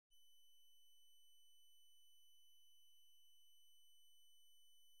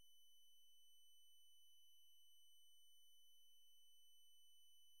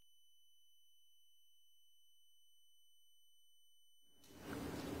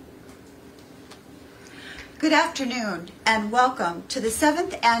Good afternoon and welcome to the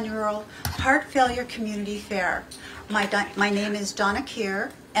 7th Annual Heart Failure Community Fair. My name is Donna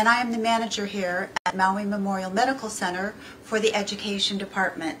Keir and I am the manager here at Maui Memorial Medical Center for the Education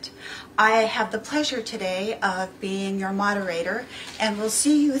Department. I have the pleasure today of being your moderator and will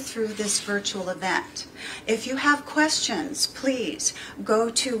see you through this virtual event. If you have questions, please go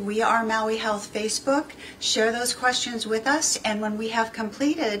to We Are Maui Health Facebook, share those questions with us, and when we have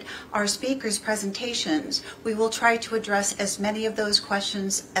completed our speakers' presentations, we will try to address as many of those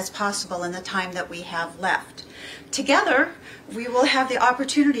questions as possible in the time that we have left. Together, we will have the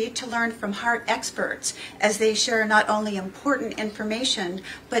opportunity to learn from heart experts as they share not only important information,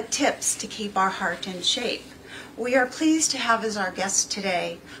 but tips to keep our heart in shape. We are pleased to have as our guests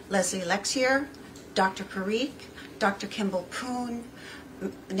today Leslie Lexier, Dr. Parikh, Dr. Kimble Poon,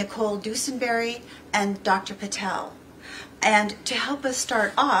 Nicole Dusenbury, and Dr. Patel. And to help us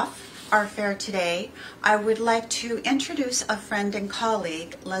start off our fair today, I would like to introduce a friend and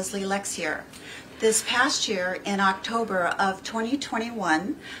colleague, Leslie Lexier. This past year, in October of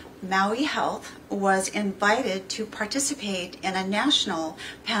 2021, Maui Health was invited to participate in a national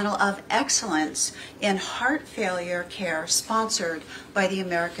panel of excellence in heart failure care sponsored by the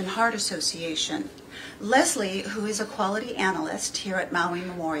American Heart Association. Leslie, who is a quality analyst here at Maui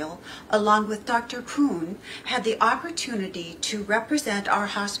Memorial, along with Dr. Poon, had the opportunity to represent our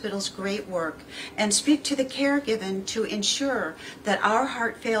hospital's great work and speak to the care given to ensure that our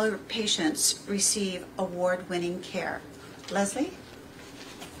heart failure patients receive award-winning care. Leslie?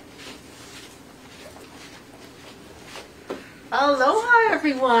 Aloha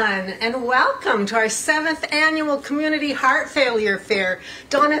everyone and welcome to our 7th Annual Community Heart Failure Fair.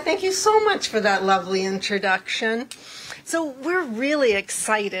 Donna, thank you so much for that lovely introduction. So we're really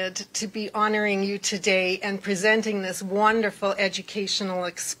excited to be honoring you today and presenting this wonderful educational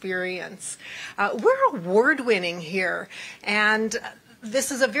experience. We're award-winning here, and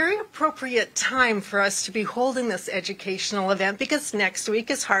this is a very appropriate time for us to be holding this educational event because next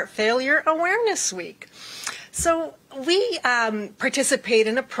week is Heart Failure Awareness Week. So we participate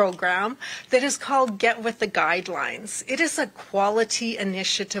in a program that is called Get With the Guidelines. It is a quality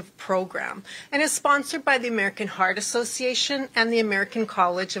initiative program and is sponsored by the American Heart Association and the American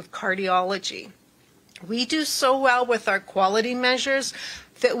College of Cardiology. We do so well with our quality measures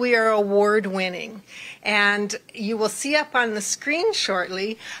that we are award-winning. And you will see up on the screen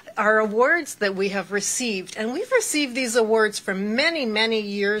shortly our awards that we have received. And we've received these awards for many, many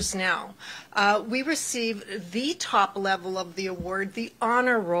years now. We received the top level of the award, the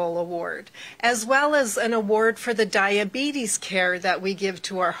Honor Roll Award, as well as an award for the diabetes care that we give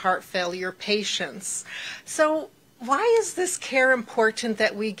to our heart failure patients. So why is this care important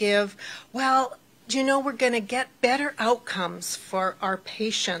that we give? Well, you know, we're going to get better outcomes for our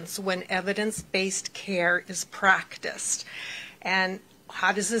patients when evidence-based care is practiced. And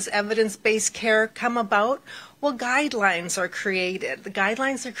how does this evidence-based care come about? Well, guidelines are created. The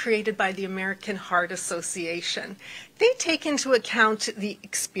guidelines are created by the American Heart Association. They take into account the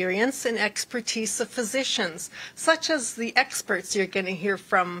experience and expertise of physicians, such as the experts you're going to hear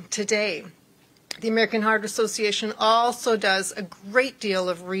from today. The American Heart Association also does a great deal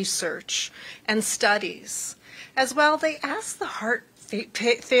of research and studies. As well, they ask the heart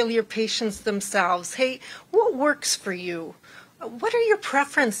failure patients themselves, hey, what works for you? What are your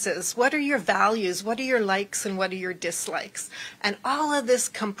preferences? What are your values? What are your likes and what are your dislikes? And all of this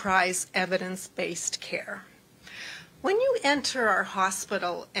comprise evidence-based care. When you enter our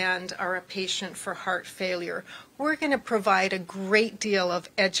hospital and are a patient for heart failure, we're going to provide a great deal of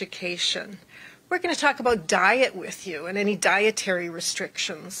education. We're going to talk about diet with you and any dietary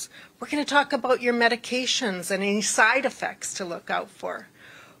restrictions. We're going to talk about your medications and any side effects to look out for.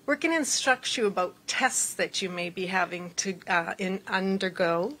 We're going to instruct you about tests that you may be having to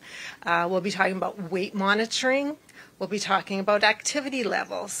undergo. We'll be talking about weight monitoring. We'll be talking about activity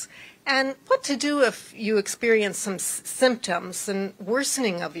levels and what to do if you experience some symptoms and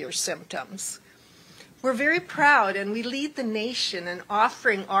worsening of your symptoms. We're very proud and we lead the nation in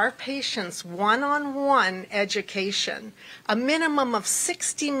offering our patients one-on-one education. A minimum of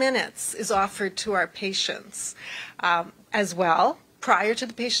 60 minutes is offered to our patients. As well, prior to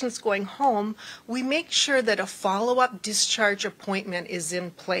the patients going home, we make sure that a follow-up discharge appointment is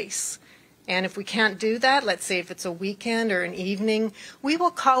in place. And if we can't do that, let's say if it's a weekend or an evening, we will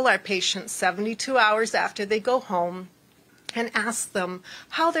call our patients 72 hours after they go home and ask them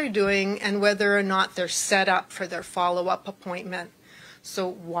how they're doing and whether or not they're set up for their follow-up appointment. So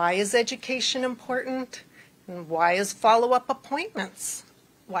why is education important? And why is follow-up appointments?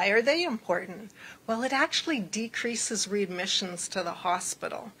 Why are they important? Well, it actually decreases readmissions to the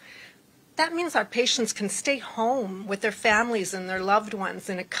hospital. That means our patients can stay home with their families and their loved ones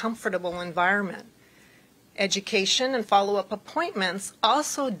in a comfortable environment. Education and follow-up appointments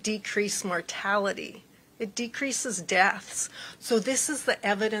also decrease mortality. It decreases deaths. So this is the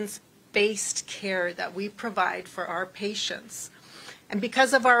evidence-based care that we provide for our patients. And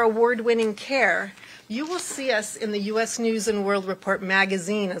because of our award-winning care, you will see us in the U.S. News and World Report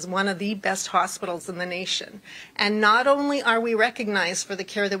magazine as one of the best hospitals in the nation. And not only are we recognized for the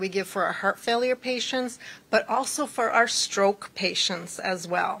care that we give for our heart failure patients, but also for our stroke patients as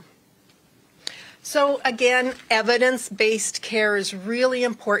well. So again, evidence-based care is really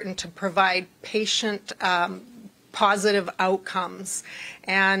important to provide patient positive outcomes.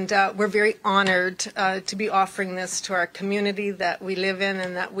 And we're very honored to be offering this to our community that we live in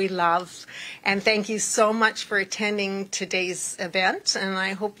and that we love. And thank you so much for attending today's event, and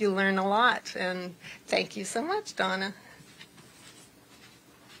I hope you learn a lot. And thank you so much, Donna.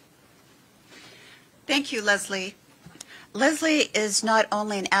 Thank you, Leslie. Leslie is not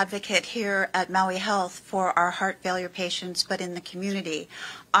only an advocate here at Maui Health for our heart failure patients, but in the community.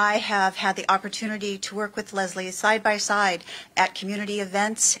 I have had the opportunity to work with Leslie side by side at community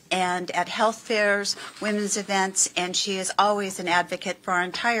events and at health fairs, women's events, and she is always an advocate for our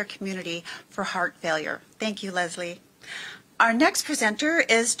entire community for heart failure. Thank you, Leslie. Our next presenter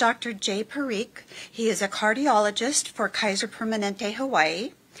is Dr. Jay Parikh. He is a cardiologist for Kaiser Permanente,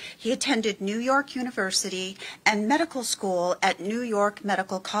 Hawaii. He attended New York University and medical school at New York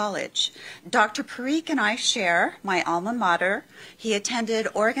Medical College. Dr. Parikh and I share my alma mater. He attended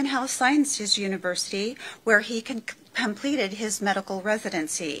Oregon Health Sciences University, where he completed his medical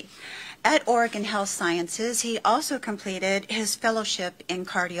residency. At Oregon Health Sciences, he also completed his fellowship in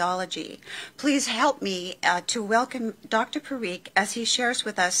cardiology. Please help me to welcome Dr. Parikh as he shares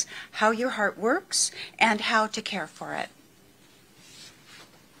with us how your heart works and how to care for it.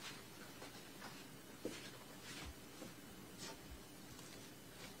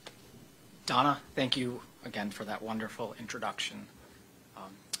 Donna, thank you again for that wonderful introduction.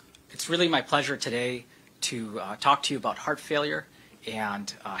 It's really my pleasure today to talk to you about heart failure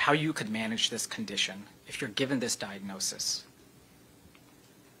and how you could manage this condition if you're given this diagnosis.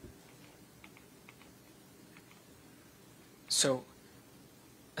 So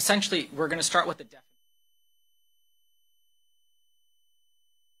essentially, we're going to start with the definition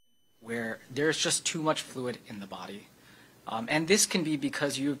where there's just too much fluid in the body. And this can be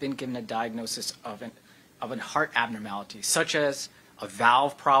because you've been given a diagnosis of a heart abnormality, such as a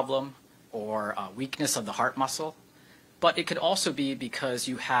valve problem or a weakness of the heart muscle. But it could also be because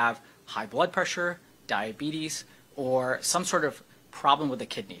you have high blood pressure, diabetes, or some sort of problem with the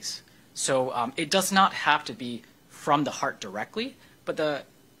kidneys. So it does not have to be from the heart directly, but the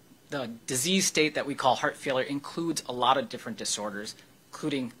disease state that we call heart failure includes a lot of different disorders,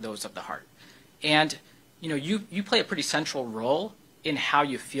 including those of the heart. And you know, you play a pretty central role in how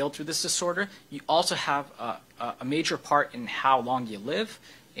you feel through this disorder. You also have a major part in how long you live,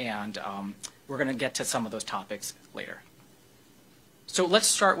 and we're going to get to some of those topics later. So let's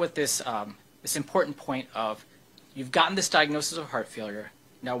start with this, this important point of you've gotten this diagnosis of heart failure.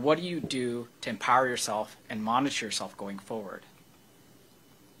 Now, what do you do to empower yourself and monitor yourself going forward?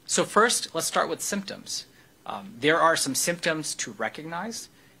 So first, let's start with symptoms. There are some symptoms to recognize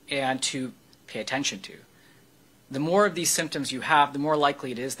and to pay attention to. The more of these symptoms you have, the more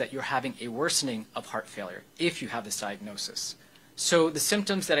likely it is that you're having a worsening of heart failure if you have this diagnosis. So the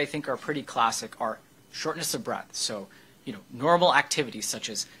symptoms that I think are pretty classic are shortness of breath. So, you know, normal activities such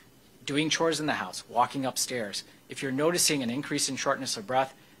as doing chores in the house, walking upstairs. If you're noticing an increase in shortness of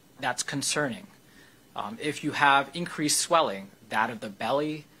breath, that's concerning. If you have increased swelling, that of the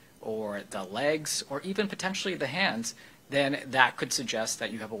belly or the legs or even potentially the hands, then that could suggest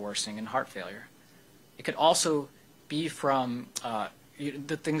that you have a worsening in heart failure. It could also be from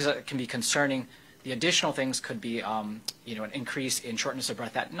the things that can be concerning. The additional things could be, you know, an increase in shortness of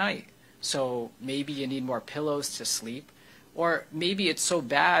breath at night. So maybe you need more pillows to sleep, or maybe it's so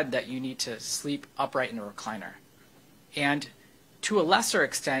bad that you need to sleep upright in a recliner. And to a lesser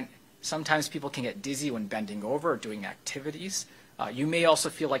extent, sometimes people can get dizzy when bending over or doing activities. You may also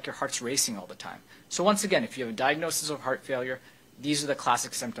feel like your heart's racing all the time. So once again, if you have a diagnosis of heart failure, these are the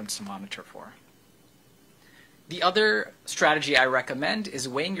classic symptoms to monitor for. The other strategy I recommend is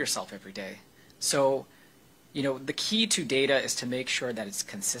weighing yourself every day. So, you know, the key to data is to make sure that it's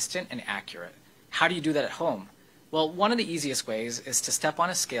consistent and accurate. How do you do that at home? Well, one of the easiest ways is to step on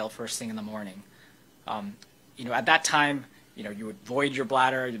a scale first thing in the morning. You know, at that time, you know, you would void your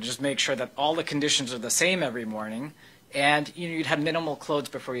bladder, you just make sure that all the conditions are the same every morning, and you know, you'd have minimal clothes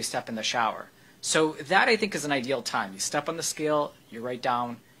before you step in the shower. So that, I think, is an ideal time. You step on the scale, you write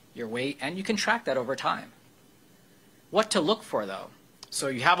down your weight, and you can track that over time. What to look for though? So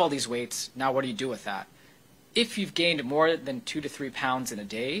you have all these weights, now what do you do with that? If you've gained more than 2 to 3 pounds in a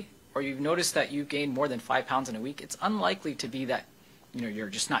day, or you've noticed that you've gained more than 5 pounds in a week, it's unlikely to be that you're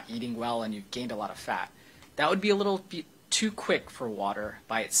just not eating well and you've gained a lot of fat. That would be a little bit too quick for water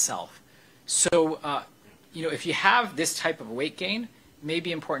by itself. So if you have this type of weight gain, it may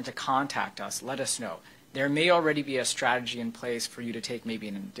be important to contact us, let us know. There may already be a strategy in place for you to take maybe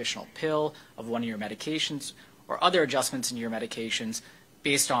an additional pill of one of your medications or other adjustments in your medications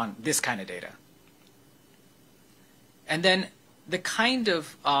based on this kind of data. And then the kind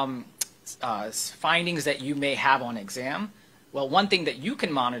of findings that you may have on exam, well, one thing that you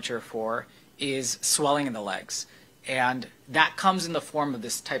can monitor for is swelling in the legs. And that comes in the form of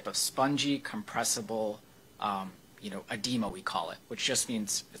this type of spongy, compressible, edema, we call it, which just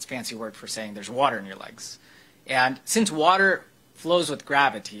means, it's a fancy word for saying there's water in your legs. And since water flows with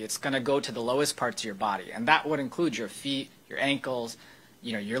gravity, it's going to go to the lowest parts of your body. And that would include your feet, your ankles,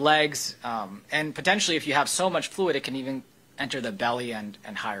 your legs, and potentially if you have so much fluid, it can even enter the belly and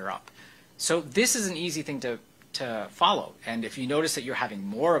higher up. So this is an easy thing to follow. And if you notice that you're having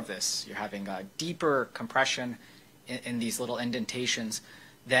more of this, you're having a deeper compression in these little indentations,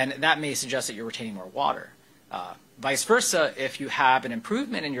 then that may suggest that you're retaining more water. Vice versa, if you have an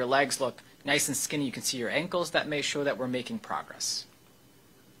improvement and your legs look nice and skinny, you can see your ankles, that may show that we're making progress.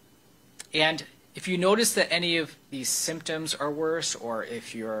 And if you notice that any of these symptoms are worse, or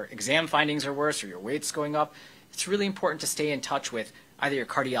if your exam findings are worse, or your weight's going up, it's really important to stay in touch with either your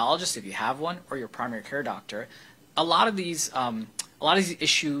cardiologist, if you have one, or your primary care doctor. A lot of these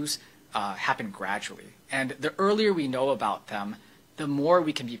issues happen gradually, and the earlier we know about them, the more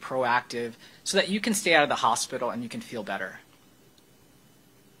we can be proactive so that you can stay out of the hospital and you can feel better.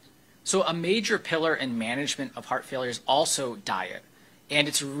 So a major pillar in management of heart failure is also diet. And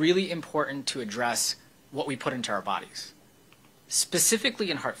it's really important to address what we put into our bodies.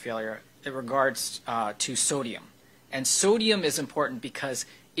 Specifically in heart failure, in regards to sodium. And sodium is important because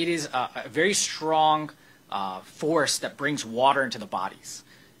it is a very strong force that brings water into the bodies.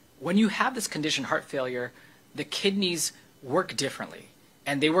 When you have this condition, heart failure, the kidneys work differently.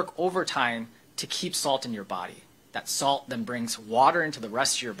 And they work overtime to keep salt in your body. That salt then brings water into the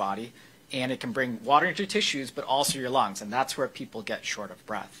rest of your body, and it can bring water into your tissues, but also your lungs, and that's where people get short of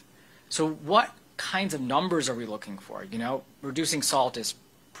breath. So what kinds of numbers are we looking for? Reducing salt is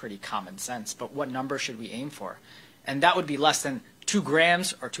pretty common sense, but what number should we aim for? And that would be less than 2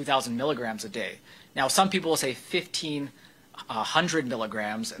 grams or 2,000 milligrams a day. Now, some people will say 1,500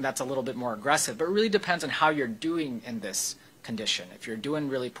 milligrams, and that's a little bit more aggressive, but it really depends on how you're doing in this condition. If you're doing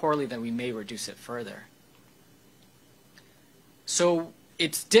really poorly, then we may reduce it further. So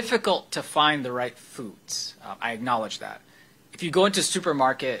it's difficult to find the right foods. I acknowledge that. If you go into a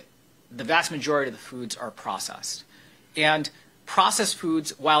supermarket, the vast majority of the foods are processed. And processed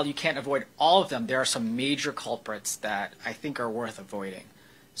foods, while you can't avoid all of them, there are some major culprits that I think are worth avoiding.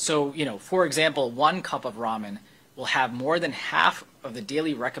 So, for example, 1 cup of ramen will have more than half of the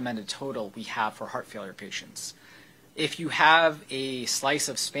daily recommended total we have for heart failure patients. If you have a slice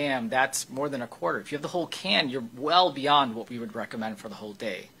of Spam, that's more than a quarter. If you have the whole can, you're well beyond what we would recommend for the whole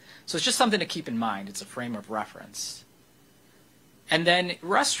day. So it's just something to keep in mind. It's a frame of reference. And then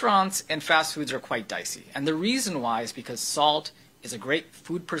restaurants and fast foods are quite dicey. And the reason why is because salt is a great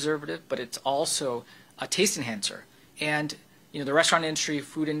food preservative, but it's also a taste enhancer. And the restaurant industry,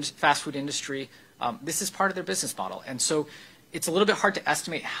 fast food industry, this is part of their business model. And so it's a little bit hard to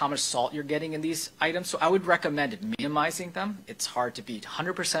estimate how much salt you're getting in these items, so I would recommend minimizing them. It's hard to beat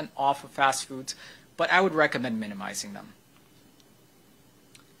 100% off of fast foods, but I would recommend minimizing them.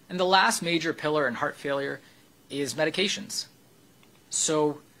 And the last major pillar in heart failure is medications.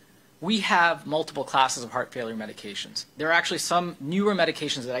 So we have multiple classes of heart failure medications. There are actually some newer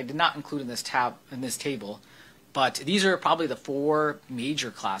medications that I did not include in this table, but these are probably the 4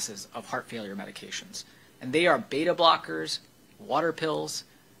 major classes of heart failure medications. And they are beta blockers, water pills,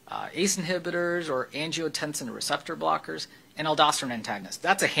 ACE inhibitors or angiotensin receptor blockers, and aldosterone antagonists.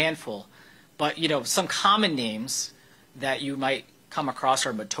 That's a handful, but some common names that you might come across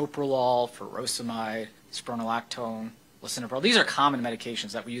are metoprolol, furosemide, spironolactone, lisinopril. These are common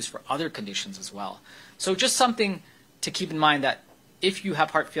medications that we use for other conditions as well. So just something to keep in mind that if you have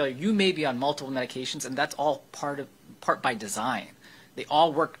heart failure, you may be on multiple medications, and that's all part by design. They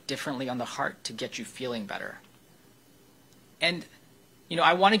all work differently on the heart to get you feeling better. And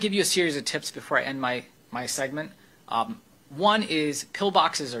I want to give you a series of tips before I end my segment. One is pill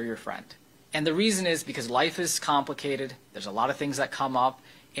boxes are your friend. And the reason is because life is complicated. There's a lot of things that come up.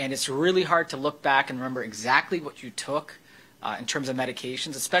 And it's really hard to look back and remember exactly what you took in terms of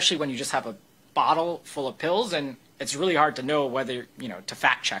medications, especially when you just have a bottle full of pills and it's really hard to know whether, to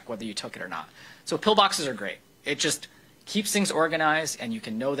fact check whether you took it or not. So pill boxes are great. It just keeps things organized and you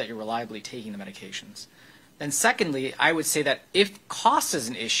can know that you're reliably taking the medications. Then secondly, I would say that if cost is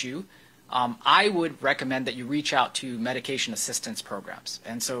an issue, I would recommend that you reach out to medication assistance programs.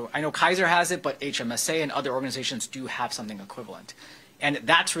 And so I know Kaiser has it, but HMSA and other organizations do have something equivalent. And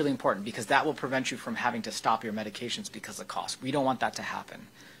that's really important because that will prevent you from having to stop your medications because of cost. We don't want that to happen.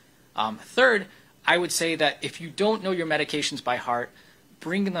 Third, I would say that if you don't know your medications by heart,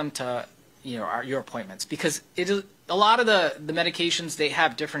 bring them to your appointments, because a lot of the medications, they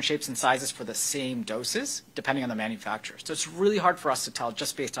have different shapes and sizes for the same doses depending on the manufacturer. So it's really hard for us to tell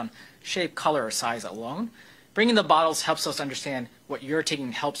just based on shape, color, or size alone. Bringing the bottles helps us understand what you're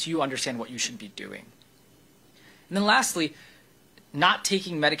taking, helps you understand what you should be doing. And then lastly, not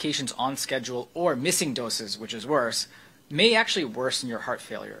taking medications on schedule or missing doses, which is worse, may actually worsen your heart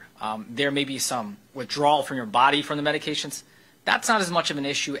failure. There may be some withdrawal from your body from the medications. That's not as much of an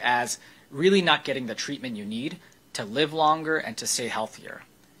issue as really not getting the treatment you need to live longer and to stay healthier.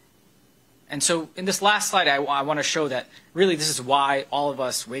 And so in this last slide, I want to show that really this is why all of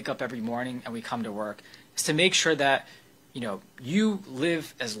us wake up every morning and we come to work, is to make sure that you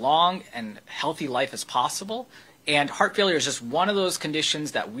live as long and healthy life as possible. And heart failure is just one of those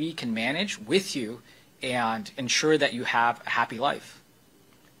conditions that we can manage with you and ensure that you have a happy life.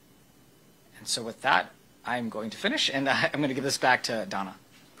 And so with that, I'm going to finish, and I'm going to give this back to Donna.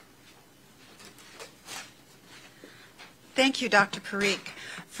 Thank you, Dr. Parikh.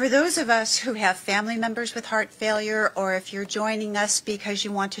 For those of us who have family members with heart failure, or if you're joining us because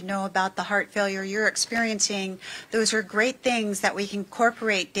you want to know about the heart failure you're experiencing, those are great things that we can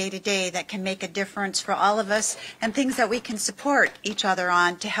incorporate day to day that can make a difference for all of us, and things that we can support each other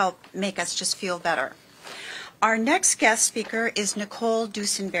on to help make us just feel better. Our next guest speaker is Nicole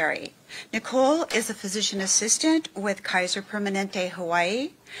Dusenbury. Nicole is a physician assistant with Kaiser Permanente,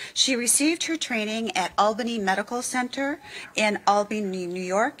 Hawaii. She received her training at Albany Medical Center in Albany, New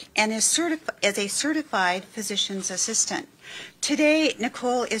York, and is a certified physician's assistant. Today,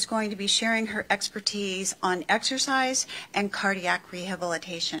 Nicole is going to be sharing her expertise on exercise and cardiac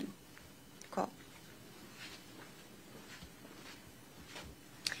rehabilitation. Nicole.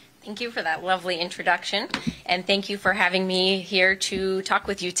 Thank you for that lovely introduction, and thank you for having me here to talk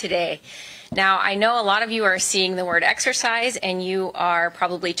with you today. Now, I know a lot of you are seeing the word exercise, and you are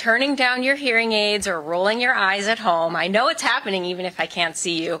probably turning down your hearing aids or rolling your eyes at home. I know it's happening even if I can't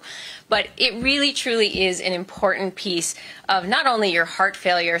see you, but it really truly is an important piece of not only your heart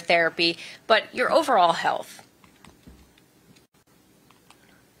failure therapy, but your overall health.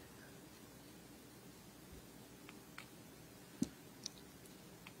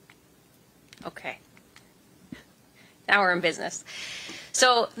 Okay, now we're in business.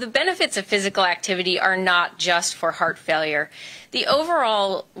 So the benefits of physical activity are not just for heart failure. The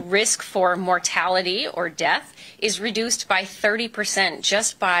overall risk for mortality or death is reduced by 30%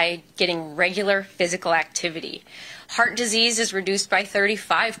 just by getting regular physical activity. Heart disease is reduced by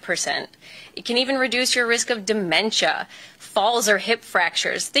 35%. It can even reduce your risk of dementia, falls or hip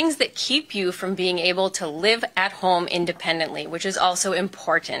fractures, things that keep you from being able to live at home independently, which is also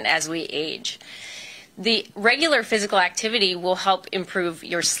important as we age. The regular physical activity will help improve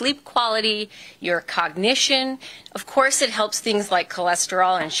your sleep quality, your cognition. Of course, it helps things like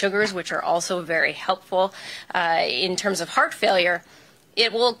cholesterol and sugars, which are also very helpful in terms of heart failure.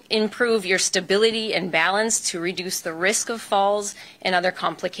 It will improve your stability and balance to reduce the risk of falls and other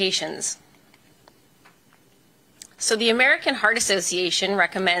complications. So the American Heart Association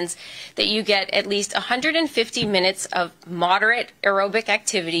recommends that you get at least 150 minutes of moderate aerobic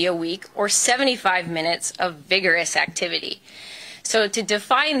activity a week or 75 minutes of vigorous activity. So to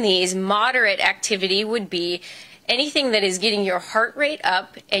define these, moderate activity would be anything that is getting your heart rate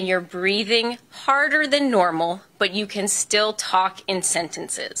up and you're breathing harder than normal, but you can still talk in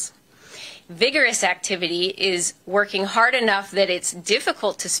sentences. Vigorous activity is working hard enough that it's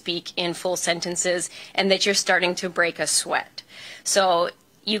difficult to speak in full sentences and that you're starting to break a sweat. So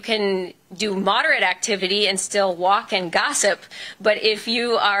you can do moderate activity and still walk and gossip, but if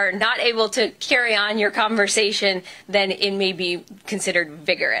you are not able to carry on your conversation, then it may be considered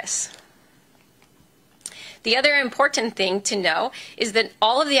vigorous. The other important thing to know is that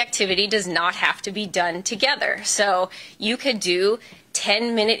all of the activity does not have to be done together. So you could do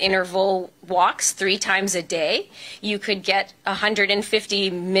 10-minute interval walks 3 times a day. You could get 150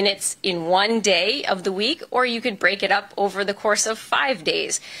 minutes in one day of the week, or you could break it up over the course of 5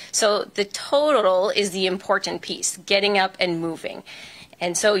 days. So the total is the important piece, getting up and moving.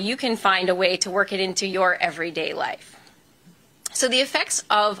 And so you can find a way to work it into your everyday life. So the effects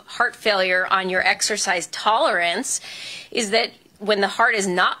of heart failure on your exercise tolerance is that when the heart is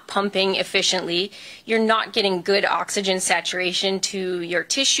not pumping efficiently, you're not getting good oxygen saturation to your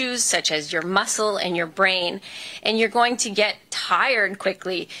tissues, such as your muscle and your brain, and you're going to get tired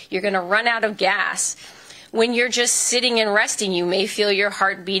quickly. You're going to run out of gas. When you're just sitting and resting, you may feel your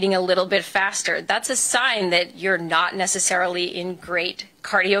heart beating a little bit faster. That's a sign that you're not necessarily in great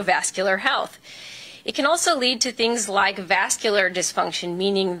cardiovascular health. It can also lead to things like vascular dysfunction,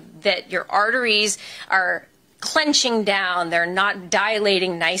 meaning that your arteries are clenching down, they're not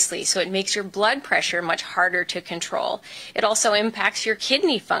dilating nicely, so it makes your blood pressure much harder to control. It also impacts your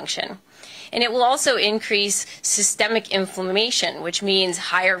kidney function. And it will also increase systemic inflammation, which means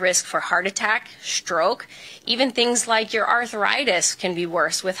higher risk for heart attack, stroke, even things like your arthritis can be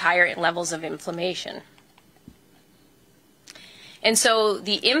worse with higher levels of inflammation. And so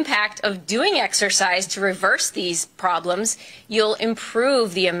the impact of doing exercise to reverse these problems, you'll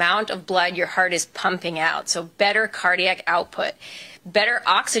improve the amount of blood your heart is pumping out, so better cardiac output, better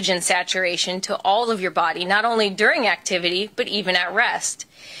oxygen saturation to all of your body, not only during activity, but even at rest.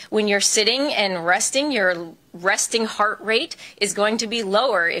 When you're sitting and resting, your resting heart rate is going to be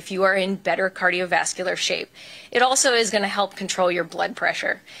lower if you are in better cardiovascular shape. It also is going to help control your blood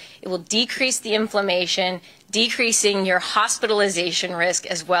pressure. It will decrease the inflammation, decreasing your hospitalization risk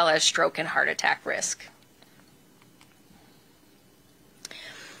as well as stroke and heart attack risk.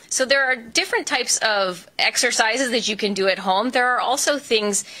 So there are different types of exercises that you can do at home. There are also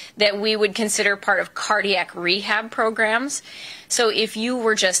things that we would consider part of cardiac rehab programs. So if you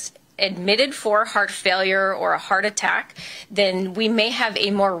were just admitted for heart failure or a heart attack, then we may have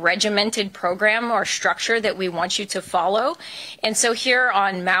a more regimented program or structure that we want you to follow. And so here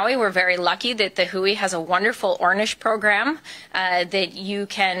on Maui, we're very lucky that the Hui has a wonderful Ornish program that you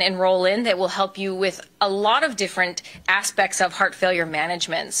can enroll in that will help you with a lot of different aspects of heart failure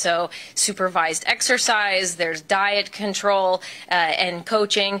management. So supervised exercise, there's diet control and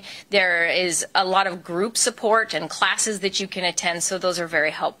coaching. There is a lot of group support and classes that you can attend, so those are very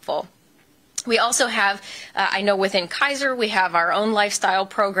helpful. We also have, I know within Kaiser, we have our own lifestyle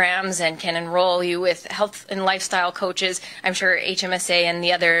programs and can enroll you with health and lifestyle coaches. I'm sure HMSA and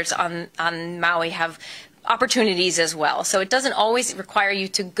the others on Maui have opportunities as well. So it doesn't always require you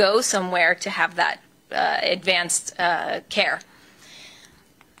to go somewhere to have that advanced care.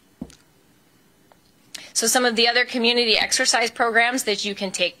 So some of the other community exercise programs that you can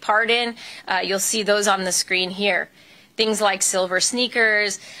take part in, you'll see those on the screen here. Things like Silver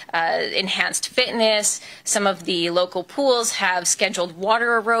Sneakers, enhanced fitness. Some of the local pools have scheduled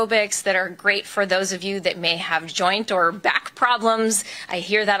water aerobics that are great for those of you that may have joint or back problems. I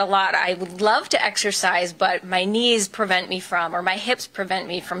hear that a lot. I would love to exercise, but my knees prevent me from, or my hips prevent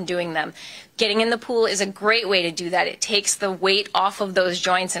me from doing them. Getting in the pool is a great way to do that. It takes the weight off of those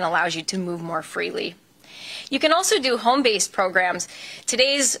joints and allows you to move more freely. You can also do home-based programs.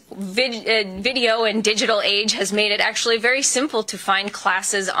 Today's video and digital age has made it actually very simple to find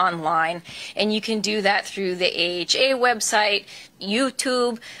classes online, and you can do that through the AHA website,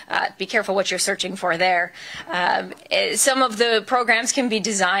 YouTube. Be careful what you're searching for there. Some of the programs can be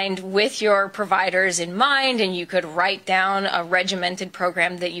designed with your providers in mind, and you could write down a regimented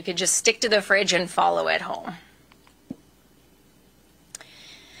program that you could just stick to the fridge and follow at home.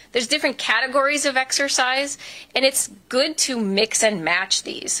 There's different categories of exercise, and it's good to mix and match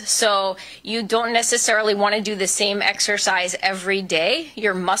these. So you don't necessarily want to do the same exercise every day.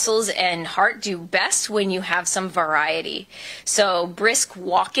 Your muscles and heart do best when you have some variety. So brisk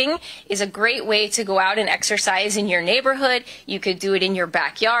walking is a great way to go out and exercise in your neighborhood. You could do it in your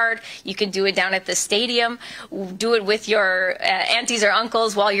backyard. You could do it down at the stadium. Do it with your aunties or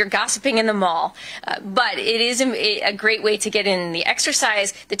uncles while you're gossiping in the mall. But it is a great way to get in the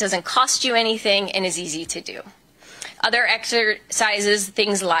exercise that doesn't cost you anything and is easy to do. Other exercises,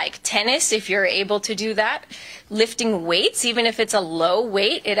 things like tennis, if you're able to do that. Lifting weights, even if it's a low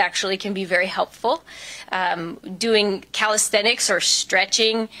weight, it actually can be very helpful. Doing calisthenics or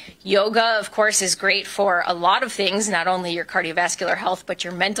stretching. Yoga, of course, is great for a lot of things, not only your cardiovascular health, but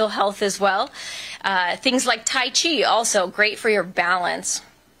your mental health as well. Things like Tai Chi, also great for your balance.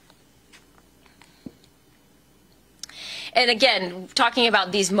 And again, talking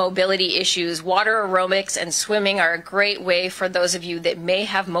about these mobility issues, water aerobics and swimming are a great way for those of you that may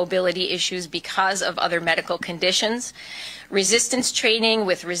have mobility issues because of other medical conditions. resistance training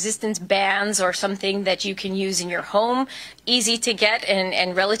with resistance bands or something that you can use in your home, easy to get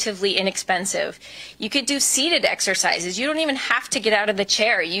and relatively inexpensive. You could do seated exercises. You don't even have to get out of the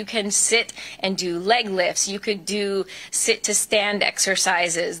chair. You can sit and do leg lifts. You could do sit to stand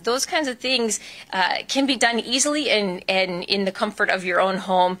exercises. Those kinds of things can be done easily and in the comfort of your own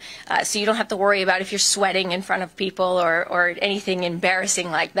home, so you don't have to worry about if you're sweating in front of people or anything embarrassing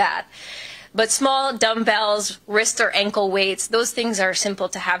like that. But small dumbbells, wrist or ankle weights, those things are simple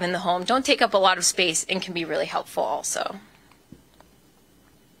to have in the home, don't take up a lot of space, and can be really helpful also.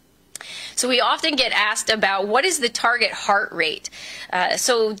 So we often get asked about what is the target heart rate.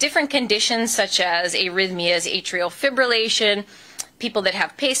 So different conditions such as arrhythmias, atrial fibrillation, people that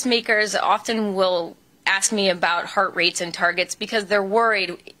have pacemakers often will ask me about heart rates and targets because they're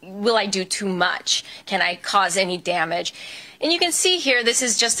worried, will I do too much? Can I cause any damage? And you can see here, this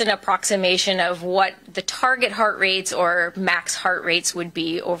is just an approximation of what the target heart rates or max heart rates would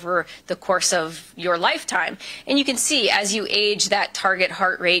be over the course of your lifetime. And you can see as you age, that target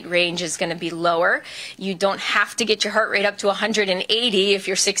heart rate range is going to be lower. You don't have to get your heart rate up to 180 if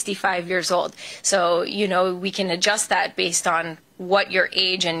you're 65 years old. So, you know, we can adjust that based on what your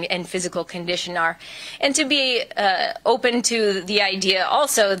age and physical condition are. And to be open to the idea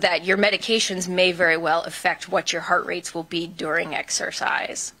also that your medications may very well affect what your heart rates will be during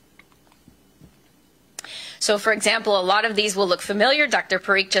exercise. So for example, a lot of these will look familiar. Dr.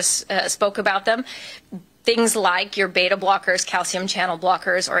 Parikh just spoke about them. Things like your beta blockers, calcium channel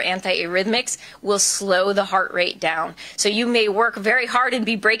blockers, or antiarrhythmics will slow the heart rate down. So you may work very hard and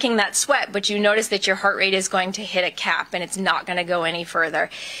be breaking that sweat, but you notice that your heart rate is going to hit a cap and it's not going to go any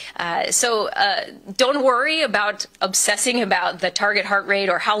further. So don't worry about obsessing about the target heart rate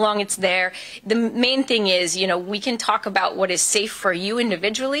or how long it's there. The main thing is, you know, we can talk about what is safe for you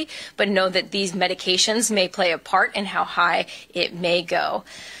individually, but know that these medications may play a part in how high it may go.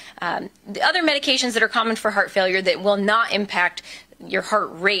 The other medications that are common for heart failure that will not impact your heart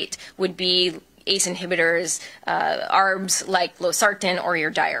rate would be ACE inhibitors, ARBs like losartan, or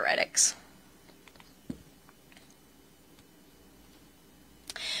your diuretics.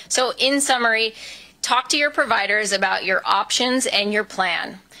 So in summary, talk to your providers about your options and your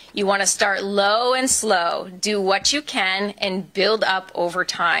plan. You want to start low and slow, do what you can, and build up over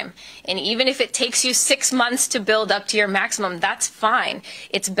time. And even if it takes you 6 months to build up to your maximum, that's fine.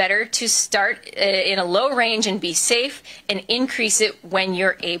 It's better to start in a low range and be safe and increase it when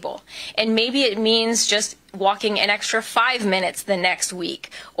you're able. And maybe it means just walking an extra 5 minutes the next week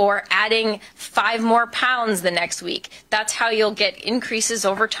or adding 5 more pounds the next week. That's how you'll get increases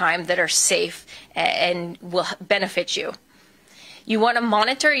over time that are safe and will benefit you. You want to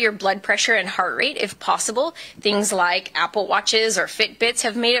monitor your blood pressure and heart rate if possible. Things like Apple Watches or Fitbits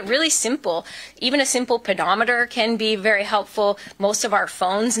have made it really simple. Even a simple pedometer can be very helpful. Most of our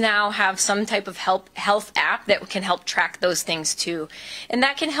phones now have some type of health app that can help track those things too. And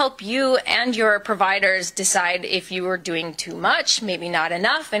that can help you and your providers decide if you are doing too much, maybe not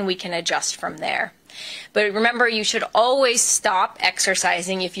enough, and we can adjust from there. But remember, you should always stop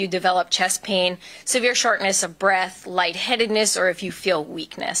exercising if you develop chest pain, severe shortness of breath, lightheadedness, or if you feel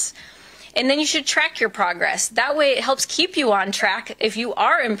weakness. And then you should track your progress. That way it helps keep you on track if you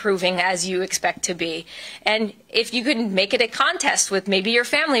are improving as you expect to be. And if you can make it a contest with maybe your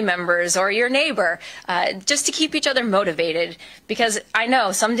family members or your neighbor, just to keep each other motivated. Because I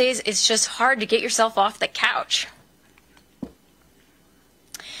know some days it's just hard to get yourself off the couch.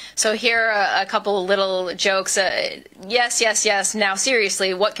 So here are a couple little jokes. Yes, yes, yes. Now,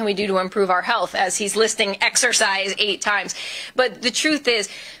 seriously, what can we do to improve our health? As he's listing exercise 8 times. But the truth is,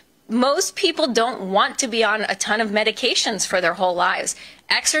 most people don't want to be on a ton of medications for their whole lives.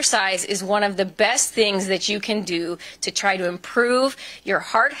 Exercise is one of the best things that you can do to try to improve your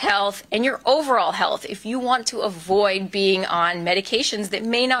heart health and your overall health. If you want to avoid being on medications that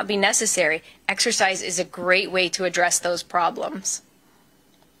may not be necessary, exercise is a great way to address those problems.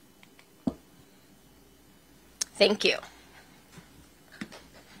 Thank you.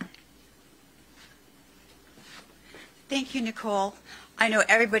 Thank you, Nicole. I know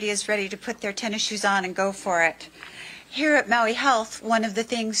everybody is ready to put their tennis shoes on and go for it. Here at Maui Health, one of the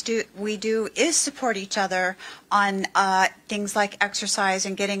things we do is support each other on things like exercise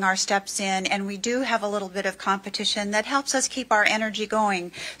and getting our steps in, and we do have a little bit of competition that helps us keep our energy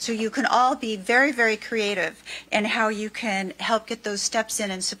going. So you can all be very, very creative in how you can help get those steps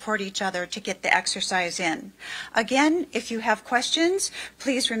in and support each other to get the exercise in. Again, if you have questions,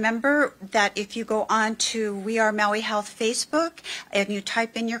 please remember that if you go on to We Are Maui Health Facebook and you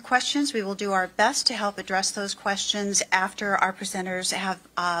type in your questions, we will do our best to help address those questions after our presenters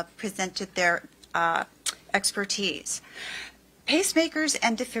have presented their expertise. Pacemakers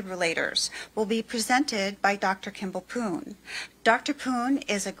and defibrillators will be presented by Dr. Kimble Poon. Dr. Poon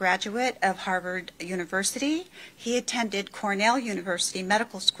is a graduate of Harvard University. He attended Cornell University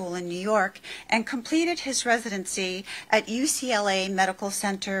Medical School in New York and completed his residency at UCLA Medical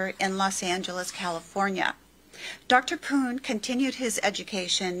Center in Los Angeles, California. Dr. Poon continued his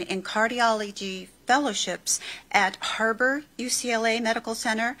education in cardiology fellowships at Harbor UCLA Medical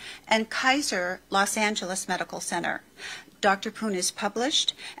Center and Kaiser Los Angeles Medical Center. Dr. Poon is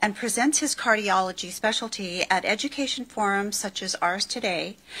published and presents his cardiology specialty at education forums such as ours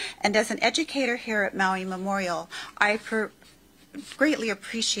today. And as an educator here at Maui Memorial, I greatly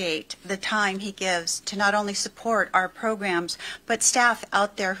appreciate the time he gives to not only support our programs, but staff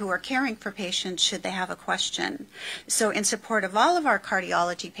out there who are caring for patients should they have a question. So in support of all of our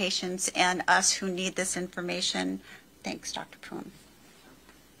cardiology patients and us who need this information, thanks, Dr. Poon.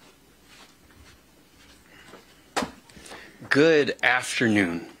 Good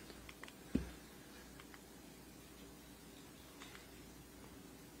afternoon.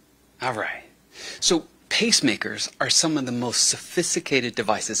 All right. So pacemakers are some of the most sophisticated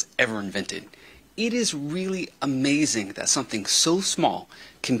devices ever invented. It is really amazing that something so small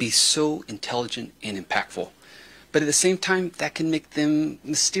can be so intelligent and impactful. But at the same time, that can make them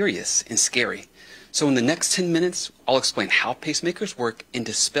mysterious and scary. So in the next 10 minutes, I'll explain how pacemakers work and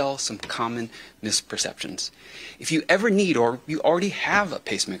dispel some common misperceptions. If you ever need or you already have a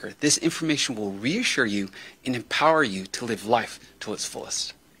pacemaker, this information will reassure you and empower you to live life to its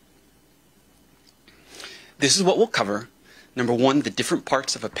fullest. This is what we'll cover. Number one, the different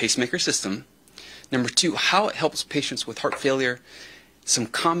parts of a pacemaker system. Number two, how it helps patients with heart failure, some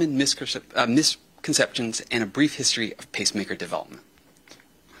common misconceptions, and a brief history of pacemaker development.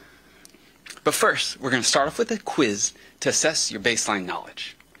 But first, we're going to start off with a quiz to assess your baseline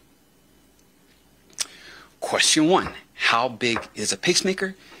knowledge. Question 1. How big is a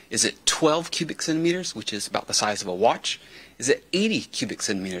pacemaker? Is it 12 cubic centimeters, which is about the size of a watch? Is it 80 cubic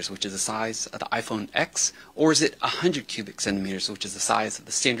centimeters, which is the size of the iPhone X? Or is it 100 cubic centimeters, which is the size of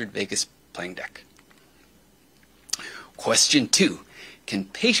the standard Vegas playing deck? Question 2. Can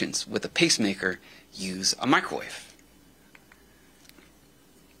patients with a pacemaker use a microwave?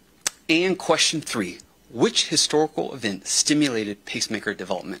 And question 3, which historical event stimulated pacemaker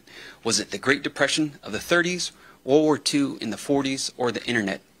development? Was it the Great Depression of the 30s, World War II in the 40s, or the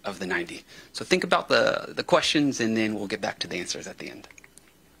internet of the 90s? So think about the questions and then we'll get back to the answers at the end.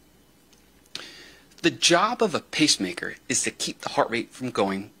 The job of a pacemaker is to keep the heart rate from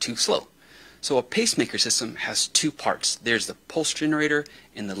going too slow. So a pacemaker system has two parts. There's the pulse generator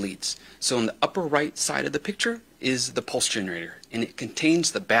and the leads. So on the upper right side of the picture is the pulse generator, and it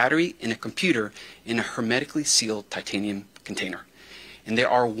contains the battery and a computer in a hermetically sealed titanium container. And there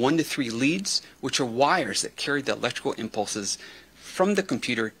are 1 to 3 leads, which are wires that carry the electrical impulses from the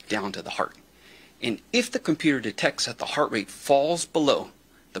computer down to the heart. And if the computer detects that the heart rate falls below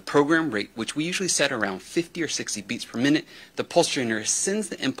the program rate, which we usually set around 50 or 60 beats per minute, the pulse generator sends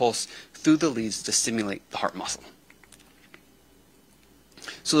the impulse through the leads to stimulate the heart muscle.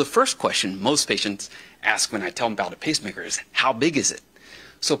 So the first question most patients ask when I tell them about a pacemaker is, how big is it?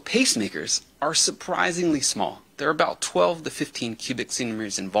 So pacemakers are surprisingly small. They're about 12 to 15 cubic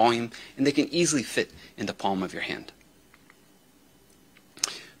centimeters in volume, and they can easily fit in the palm of your hand.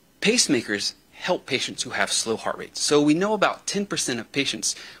 Pacemakers help patients who have slow heart rates. So we know about 10% of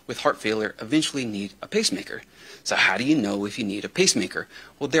patients with heart failure eventually need a pacemaker. So how do you know if you need a pacemaker?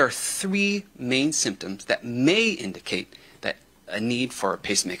 Well, there are 3 main symptoms that may indicate that a need for a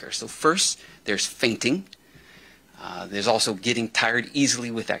pacemaker. So first, there's fainting. There's also getting tired easily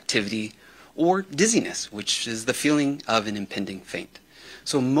with activity, or dizziness, which is the feeling of an impending faint.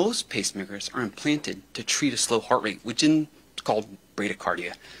 So most pacemakers are implanted to treat a slow heart rate, which is called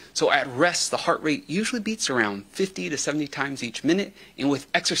bradycardia. So at rest, the heart rate usually beats around 50 to 70 times each minute, and with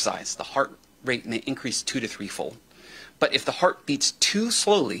exercise, the heart rate may increase 2 to 3-fold. But if the heart beats too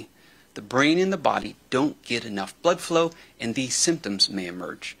slowly, the brain and the body don't get enough blood flow, and these symptoms may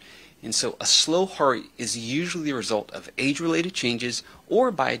emerge. And so a slow heart rate is usually the result of age-related changes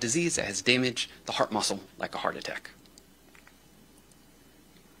or by a disease that has damaged the heart muscle, like a heart attack.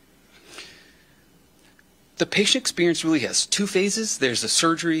 The patient experience really has 2 phases. There's the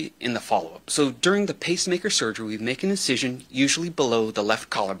surgery and the follow-up. So during the pacemaker surgery, we make an incision, usually below the left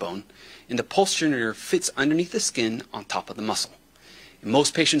collarbone, and the pulse generator fits underneath the skin on top of the muscle. And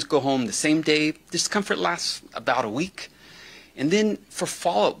most patients go home the same day. Discomfort lasts about a week. And then for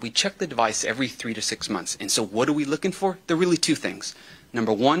follow-up, we check the device every 3 to 6 months. And so what are we looking for? There are really 2 things.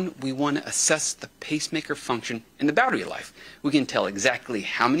 Number one, we want to assess the pacemaker function and the battery life. We can tell exactly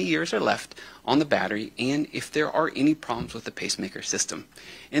how many years are left on the battery and if there are any problems with the pacemaker system.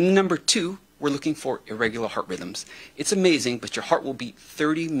 And number two, we're looking for irregular heart rhythms. It's amazing, but your heart will beat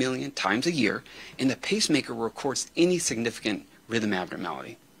 30 million times a year, and the pacemaker records any significant rhythm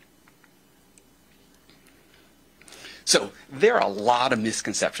abnormality. So there are a lot of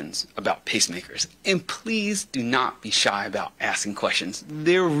misconceptions about pacemakers, and please do not be shy about asking questions.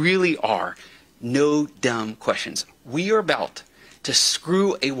 There really are no dumb questions. We are about to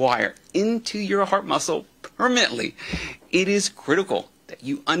screw a wire into your heart muscle permanently. It is critical that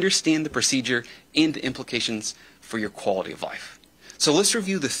you understand the procedure and the implications for your quality of life. So let's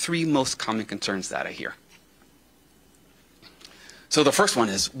review the three most common concerns that I hear. So the first one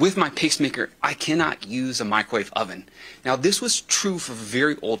is, with my pacemaker, I cannot use a microwave oven. Now this was true for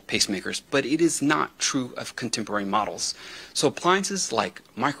very old pacemakers, but it is not true of contemporary models. So appliances like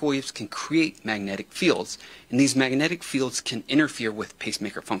microwaves can create magnetic fields, and these magnetic fields can interfere with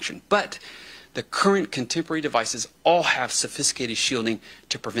pacemaker function. But the current contemporary devices all have sophisticated shielding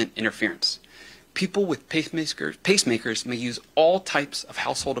to prevent interference. People with pacemakers may use all types of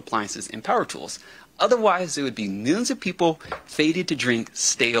household appliances and power tools. Otherwise, there would be millions of people fated to drink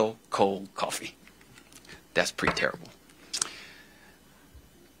stale, cold coffee. That's pretty terrible.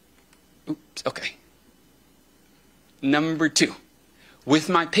 Oops, okay. Number two, with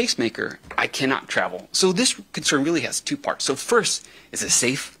my pacemaker, I cannot travel. So this concern really has two parts. So first, is it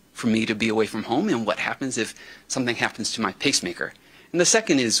safe for me to be away from home, and what happens if something happens to my pacemaker? And the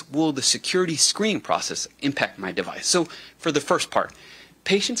second is, will the security screening process impact my device? So for the first part,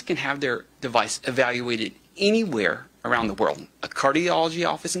 patients can have their device evaluated anywhere around the world. A cardiology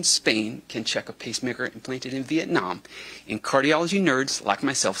office in Spain can check a pacemaker implanted in Vietnam, and cardiology nerds like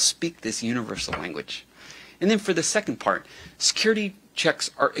myself speak this universal language. And then for the second part, security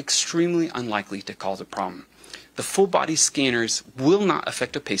checks are extremely unlikely to cause a problem. The full body scanners will not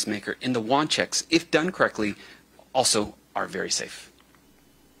affect a pacemaker, and the wand checks, if done correctly, also are very safe.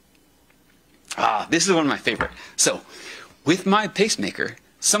 This is one of my favorite. So, with my pacemaker,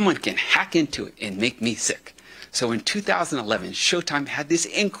 someone can hack into it and make me sick. So in 2011, Showtime had this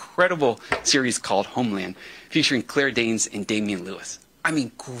incredible series called Homeland, featuring Claire Danes and Damian Lewis. I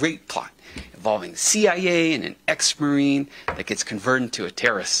mean, great plot, involving CIA and an ex-Marine that gets converted into a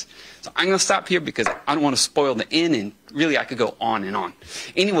terrorist. So I'm going to stop here because I don't want to spoil the end, and really I could go on and on.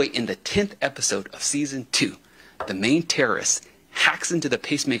 Anyway, in the 10th episode of season 2, the main terrorist hacks into the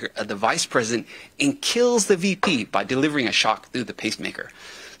pacemaker of the vice president and kills the VP by delivering a shock through the pacemaker.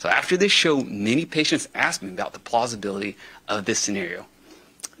 So after this show, many patients asked me about the plausibility of this scenario.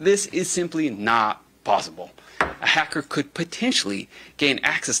 This is simply not possible. A hacker could potentially gain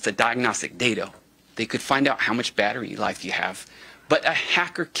access to diagnostic data. They could find out how much battery life you have, but a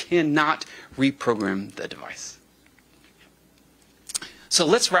hacker cannot reprogram the device. So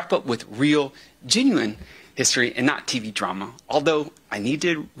let's wrap up with real, genuine history and not TV drama, although I need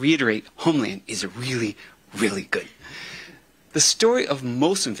to reiterate, Homeland is really, really good. The story of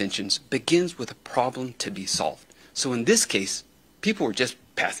most inventions begins with a problem to be solved. So in this case, people were just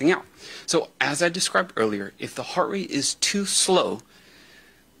passing out. So as I described earlier, if the heart rate is too slow,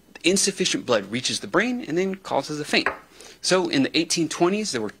 insufficient blood reaches the brain and then causes a faint. So in the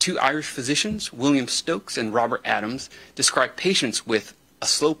 1820s, there were two Irish physicians, William Stokes and Robert Adams, described patients with a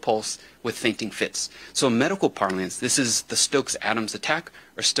slow pulse with fainting fits. So in medical parlance, this is the Stokes-Adams attack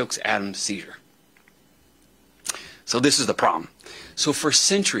or Stokes-Adams seizure. So this is the problem. So for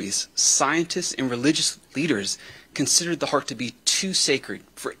centuries, scientists and religious leaders considered the heart to be too sacred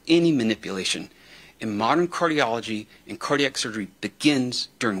for any manipulation. And modern cardiology and cardiac surgery begins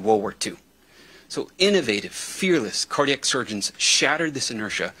during World War II. So innovative, fearless cardiac surgeons shattered this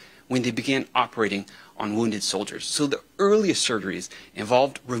inertia when they began operating on wounded soldiers. So the earliest surgeries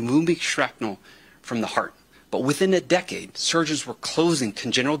involved removing shrapnel from the heart. But within a decade, surgeons were closing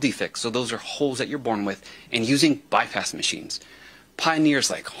congenital defects, so those are holes that you're born with, and using bypass machines. Pioneers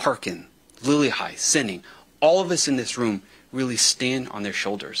like Harkin, Lillehei, Senning, all of us in this room really stand on their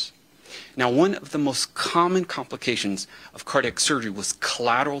shoulders. Now, one of the most common complications of cardiac surgery was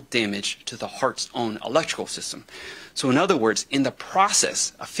collateral damage to the heart's own electrical system. So in other words, in the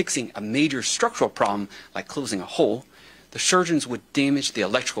process of fixing a major structural problem like closing a hole, the surgeons would damage the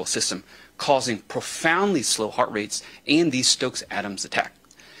electrical system, causing profoundly slow heart rates and these Stokes-Adams attack.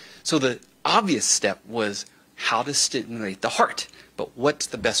 So the obvious step was how to stimulate the heart, but what's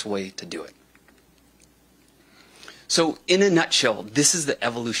the best way to do it? So in a nutshell, this is the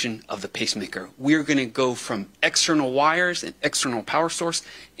evolution of the pacemaker. We're going to go from external wires and external power source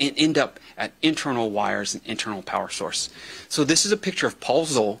and end up at internal wires and internal power source. So this is a picture of Paul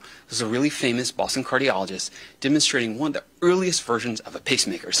Zoll, who's a really famous Boston cardiologist, demonstrating one of the earliest versions of a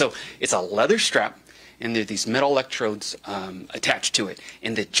pacemaker. So it's a leather strap, and there are these metal electrodes attached to it.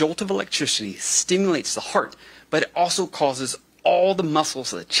 And the jolt of electricity stimulates the heart, but it also causes all the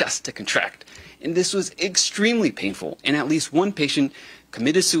muscles of the chest to contract. And this was extremely painful, and at least one patient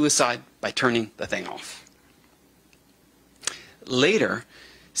committed suicide by turning the thing off. Later,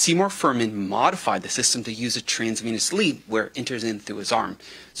 Seymour Furman modified the system to use a transvenous lead where it enters in through his arm.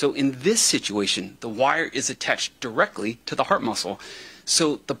 So in this situation, the wire is attached directly to the heart muscle,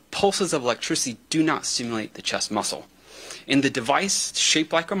 so the pulses of electricity do not stimulate the chest muscle. And the device,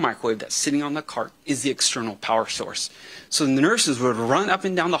 shaped like a microwave that's sitting on the cart, is the external power source. So the nurses would run up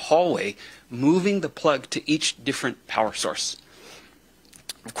and down the hallway, moving the plug to each different power source.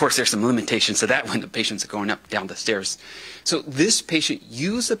 Of course, there's some limitations to that when the patients are going up down the stairs. So this patient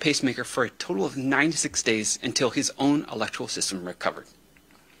used the pacemaker for a total of 96 days until his own electrical system recovered.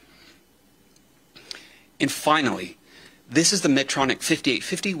 And finally, this is the Medtronic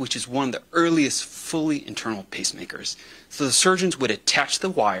 5850, which is one of the earliest fully internal pacemakers. So the surgeons would attach the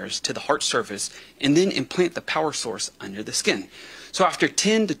wires to the heart surface and then implant the power source under the skin. So after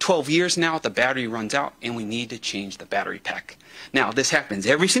 10 to 12 years now, the battery runs out and we need to change the battery pack. Now, this happens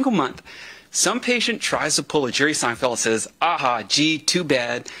every single month. Some patient tries to pull a Jerry Seinfeld and says, aha, gee, too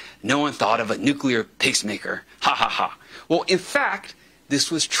bad, no one thought of a nuclear pacemaker. Ha ha ha. Well, in fact,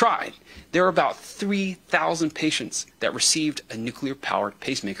 this was tried. There were about 3,000 patients that received a nuclear-powered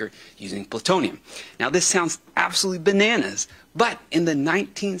pacemaker using plutonium. Now, this sounds absolutely bananas, but in the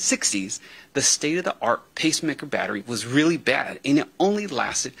 1960s, the state-of-the-art pacemaker battery was really bad, and it only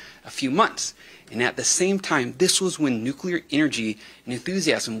lasted a few months. And at the same time, this was when nuclear energy and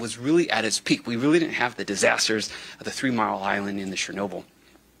enthusiasm was really at its peak. We really didn't have the disasters of the 3 Mile Island and the Chernobyl.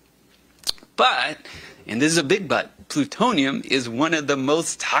 But, and this is a big but, plutonium is one of the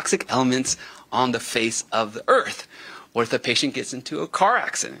most toxic elements on the face of the earth. What if the patient gets into a car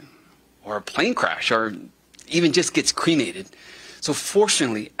accident or a plane crash or even just gets cremated? So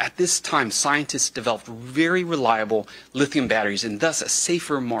fortunately, at this time, scientists developed very reliable lithium batteries, and thus a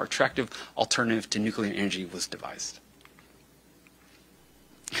safer, more attractive alternative to nuclear energy was devised.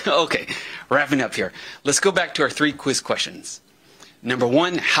 Okay, wrapping up here. Let's go back to our 3 quiz questions. Number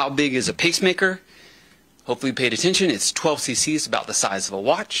 1, how big is a pacemaker? Hopefully you paid attention. It's 12 cc's, about the size of a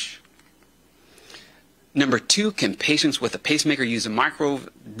watch. Number 2, can patients with a pacemaker use a microwave?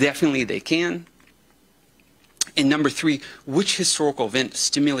 Definitely they can. And number 3, which historical event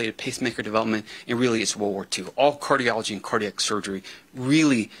stimulated pacemaker development? And really it's World War II. All cardiology and cardiac surgery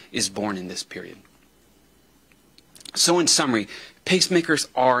really is born in this period. So in summary, pacemakers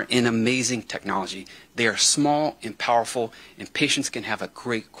are an amazing technology. They are small and powerful, and patients can have a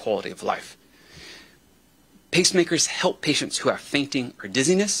great quality of life. Pacemakers help patients who have fainting or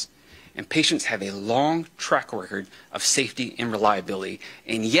dizziness, and patients have a long track record of safety and reliability.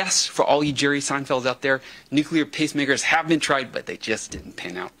 And yes, for all you Jerry Seinfelds out there, nuclear pacemakers have been tried, but they just didn't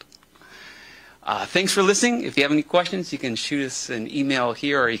pan out. Thanks for listening. If you have any questions, you can shoot us an email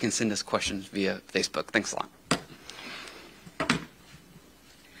here, or you can send us questions via Facebook. Thanks a lot.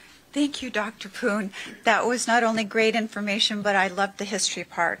 Thank you, Dr. Poon. That was not only great information, but I loved the history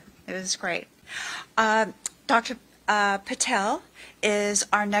part. It was great. Dr. Patel is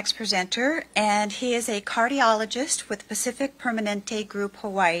our next presenter, and he is a cardiologist with Pacific Permanente Group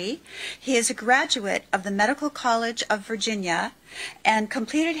Hawaii. He is a graduate of the Medical College of Virginia and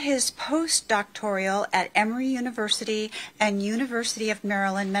completed his postdoctoral at Emory University and University of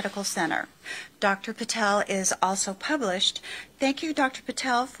Maryland Medical Center. Dr. Patel is also published. Thank you, Dr.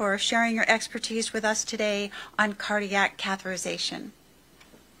 Patel, for sharing your expertise with us today on cardiac catheterization.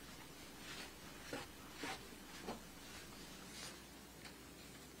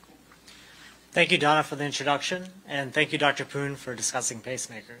 Thank you, Donna, for the introduction, and thank you, Dr. Poon, for discussing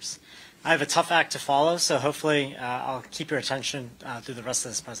pacemakers. I have a tough act to follow, so hopefully I'll keep your attention through the rest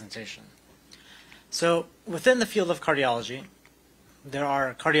of this presentation. So within the field of cardiology, there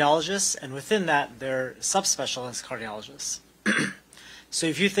are cardiologists, and within that, there are subspecialist cardiologists. So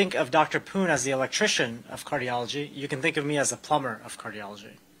if you think of Dr. Poon as the electrician of cardiology, you can think of me as a plumber of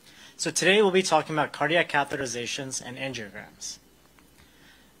cardiology. So today we'll be talking about cardiac catheterizations and angiograms.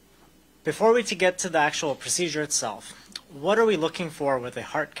 Before we get to the actual procedure itself, what are we looking for with a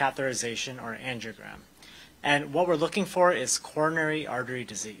heart catheterization or angiogram? And what we're looking for is coronary artery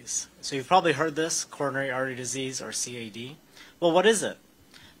disease. So you've probably heard this, coronary artery disease or CAD. Well, what is it?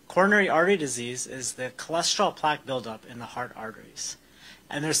 Coronary artery disease is the cholesterol plaque buildup in the heart arteries.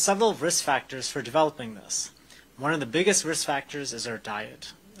 And there's several risk factors for developing this. One of the biggest risk factors is our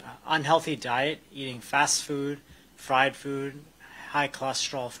diet. Unhealthy diet, eating fast food, fried food, high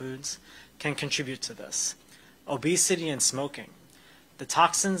cholesterol foods can contribute to this. Obesity and smoking. The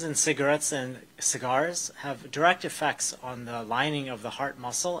toxins in cigarettes and cigars have direct effects on the lining of the heart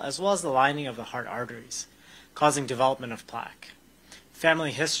muscle as well as the lining of the heart arteries, causing development of plaque.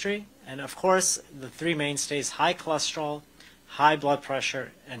 Family history, and of course the three mainstays: high cholesterol, high blood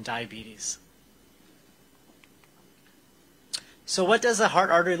pressure, and diabetes. So what does a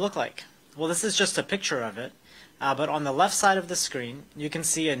heart artery look like? Well, this is just a picture of it, but on the left side of the screen you can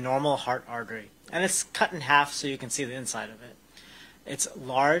see a normal heart artery, and it's cut in half so you can see the inside of it. It's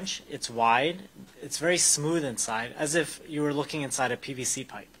large, it's wide, it's very smooth inside, as if you were looking inside a PVC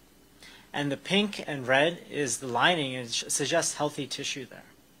pipe. And the pink and red is the lining, and it suggests healthy tissue there.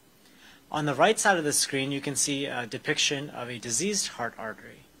 On the right side of the screen you can see a depiction of a diseased heart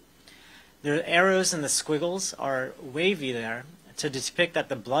artery. The arrows and the squiggles are wavy there to depict that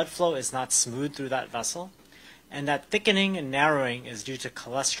the blood flow is not smooth through that vessel, and that thickening and narrowing is due to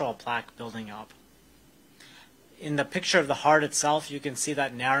cholesterol plaque building up. In the picture of the heart itself, you can see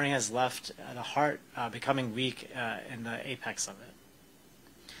that narrowing has left the heart becoming weak in the apex of it.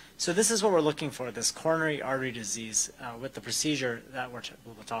 So this is what we're looking for, this coronary artery disease with the procedure that we'll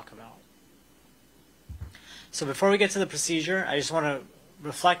talk about. So before we get to the procedure, I just want to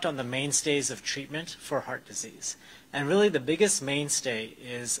reflect on the mainstays of treatment for heart disease. And really the biggest mainstay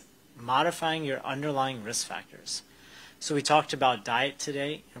is modifying your underlying risk factors. So we talked about diet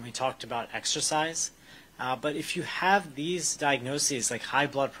today, and we talked about exercise. But if you have these diagnoses like high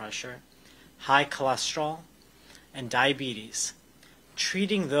blood pressure, high cholesterol, and diabetes,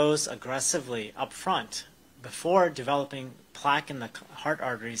 treating those aggressively up front before developing plaque in the heart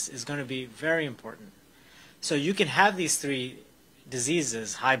arteries is going to be very important. So you can have these three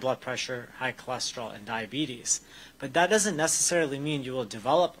diseases, high blood pressure, high cholesterol, and diabetes, but that doesn't necessarily mean you will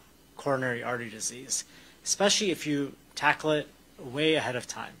develop coronary artery disease, especially if you tackle it way ahead of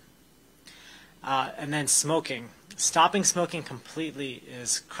time. And then smoking. Stopping smoking completely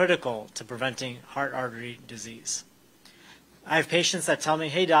is critical to preventing heart artery disease. I have patients that tell me,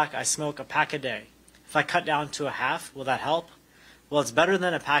 hey doc, I smoke a pack a day. If I cut down to a half, will that help? Well, it's better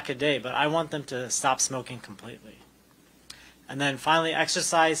than a pack a day, but I want them to stop smoking completely. And then finally,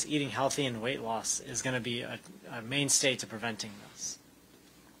 exercise, eating healthy, and weight loss is going to be a mainstay to preventing this.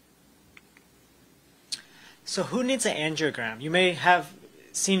 So who needs an angiogram? You may have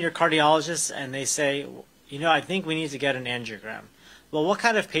seen your cardiologist and they say, you know, I think we need to get an angiogram. Well, what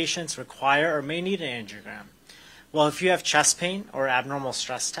kind of patients require or may need an angiogram? Well, if you have chest pain or abnormal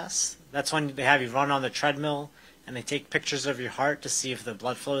stress tests, that's when they have you run on the treadmill and they take pictures of your heart to see if the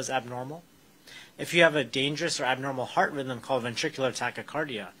blood flow is abnormal. If you have a dangerous or abnormal heart rhythm called ventricular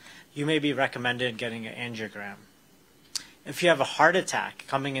tachycardia, you may be recommended getting an angiogram. If you have a heart attack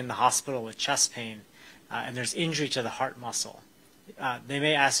coming in the hospital with chest pain and there's injury to the heart muscle, they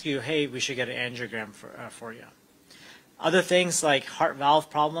may ask you, hey, we should get an angiogram for you. Other things like heart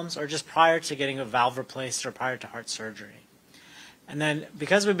valve problems or just prior to getting a valve replaced or prior to heart surgery. And then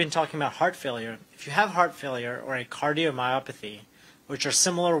because we've been talking about heart failure, if you have heart failure or a cardiomyopathy, which are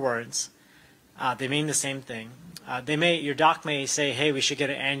similar words, they mean the same thing, your doc may say, hey, we should get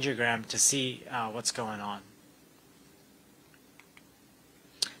an angiogram to see what's going on.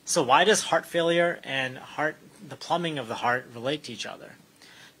 So why does heart failure and the plumbing of the heart relate to each other?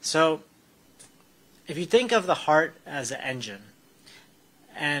 So if you think of the heart as an engine,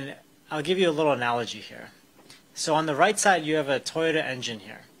 and I'll give you a little analogy here. So on the right side you have a Toyota engine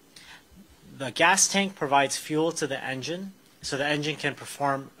here. The gas tank provides fuel to the engine so the engine can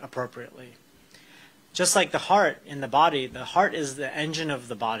perform appropriately. Just like the heart in the body, the heart is the engine of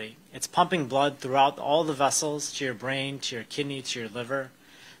the body. It's pumping blood throughout all the vessels to your brain, to your kidney, to your liver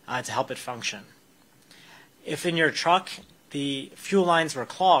to help it function. If in your truck the fuel lines were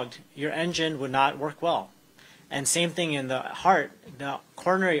clogged, your engine would not work well. And same thing in the heart. The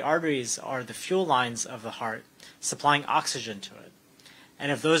coronary arteries are the fuel lines of the heart, supplying oxygen to it.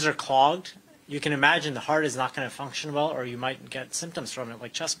 And if those are clogged, you can imagine the heart is not going to function well, or you might get symptoms from it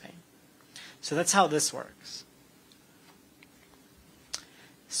like chest pain. So that's how this works.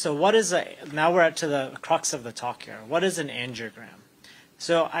 So now we're to the crux of the talk here. What is an angiogram?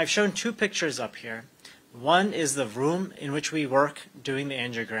 So I've shown two pictures up here. One is the room in which we work doing the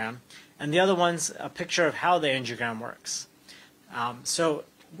angiogram, and the other one's a picture of how the angiogram works. So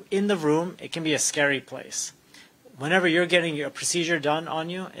in the room, it can be a scary place. Whenever you're getting a procedure done on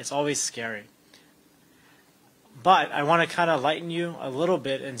you, it's always scary. But I want to kind of lighten you a little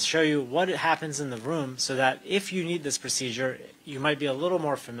bit and show you what happens in the room so that if you need this procedure, you might be a little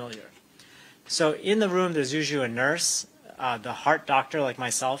more familiar. So in the room, there's usually a nurse, the heart doctor like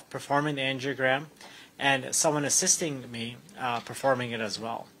myself, performing the angiogram, and someone assisting me performing it as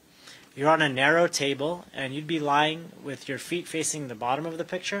well. You're on a narrow table, and you'd be lying with your feet facing the bottom of the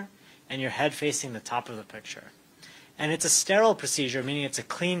picture and your head facing the top of the picture. And it's a sterile procedure, meaning it's a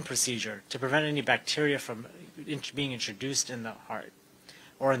clean procedure to prevent any bacteria from being introduced in the heart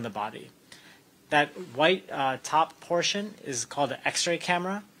or in the body. That white top portion is called an X-ray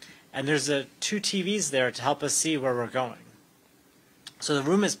camera, and there's two TVs there to help us see where we're going. So the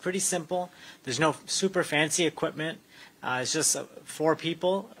room is pretty simple. There's no super fancy equipment. It's just 4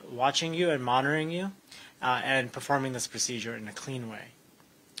 people watching you and monitoring you and performing this procedure in a clean way.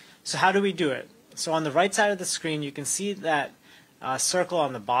 So how do we do it? So on the right side of the screen, you can see that circle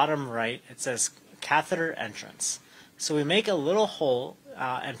on the bottom right. It says catheter entrance. So we make a little hole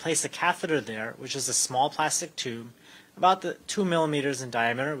and place a catheter there, which is a small plastic tube, about 2 millimeters in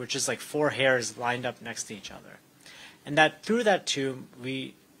diameter, which is like 4 hairs lined up next to each other. And that through that tube,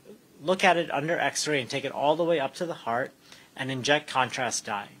 we look at it under X-ray and take it all the way up to the heart and inject contrast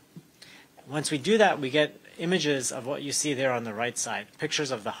dye. Once we do that, we get images of what you see there on the right side, pictures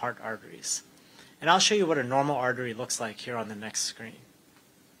of the heart arteries. And I'll show you what a normal artery looks like here on the next screen.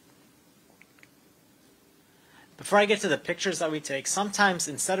 Before I get to the pictures that we take, sometimes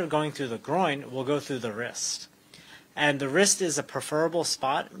instead of going through the groin, we'll go through the wrist. And the wrist is a preferable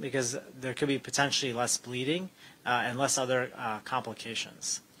spot because there could be potentially less bleeding and less other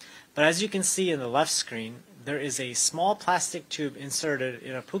complications. But as you can see in the left screen, there is a small plastic tube inserted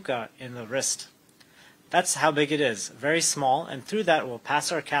in a puka in the wrist. That's how big it is, very small, and through that we'll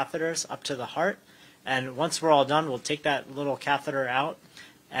pass our catheters up to the heart, and once we're all done, we'll take that little catheter out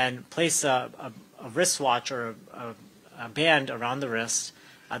and place a wristwatch or a band around the wrist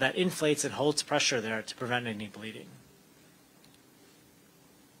that inflates and holds pressure there to prevent any bleeding.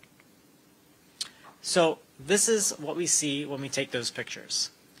 So this is what we see when we take those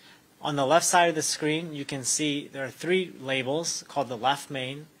pictures. On the left side of the screen, you can see there are 3 labels called the left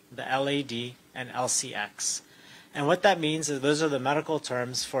main, the LAD, and LCX. And what that means is those are the medical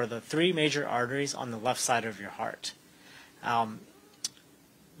terms for the 3 major arteries on the left side of your heart.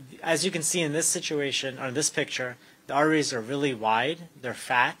 As you can see in this situation, or this picture, the arteries are really wide, they're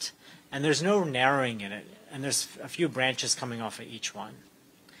fat, and there's no narrowing in it, and there's a few branches coming off of each one.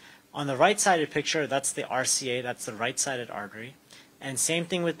 On the right-sided picture, that's the RCA, that's the right-sided artery. And same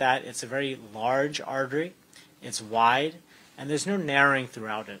thing with that, it's a very large artery, it's wide, and there's no narrowing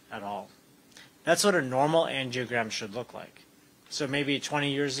throughout it at all. That's what a normal angiogram should look like. So maybe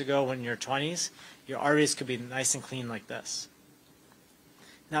 20 years ago when you're 20s, your arteries could be nice and clean like this.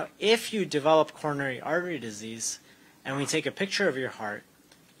 Now, if you develop coronary artery disease, and we take a picture of your heart,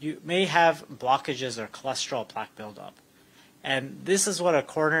 you may have blockages or cholesterol plaque buildup. And this is what a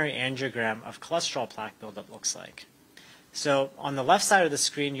coronary angiogram of cholesterol plaque buildup looks like. So on the left side of the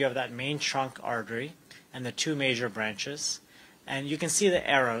screen, you have that main trunk artery and the 2 major branches. And you can see the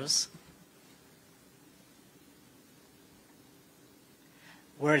arrows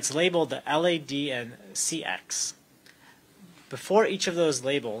where it's labeled the LAD and CX. Before each of those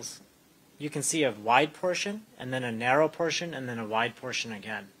labels, you can see a wide portion, and then a narrow portion, and then a wide portion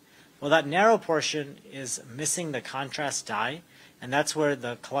again. Well, that narrow portion is missing the contrast dye, and that's where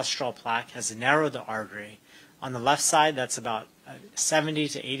the cholesterol plaque has narrowed the artery. On the left side, that's about 70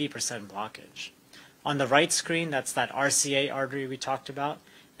 to 80% blockage. On the right screen, that's that RCA artery we talked about,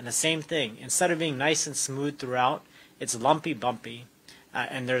 and the same thing. Instead of being nice and smooth throughout, it's lumpy bumpy,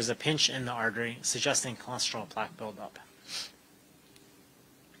 and there's a pinch in the artery suggesting cholesterol plaque buildup.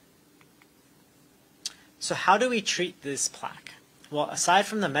 So how do we treat this plaque? Well, aside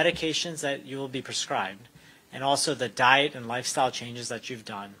from the medications that you will be prescribed, and also the diet and lifestyle changes that you've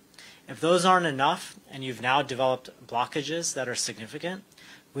done, if those aren't enough and you've now developed blockages that are significant,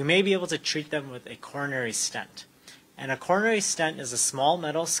 we may be able to treat them with a coronary stent. And a coronary stent is a small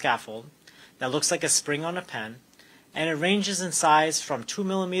metal scaffold that looks like a spring on a pen, and it ranges in size from 2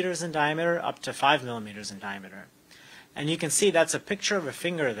 millimeters in diameter up to 5 millimeters in diameter. And you can see that's a picture of a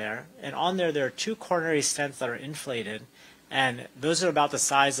finger there, and on there are 2 coronary stents that are inflated, and those are about the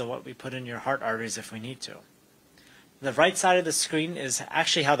size of what we put in your heart arteries if we need to. The right side of the screen is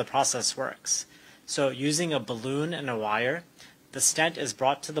actually how the process works. So using a balloon and a wire, the stent is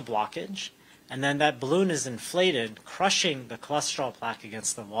brought to the blockage, and then that balloon is inflated, crushing the cholesterol plaque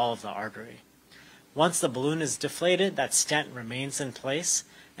against the wall of the artery. Once the balloon is deflated, that stent remains in place,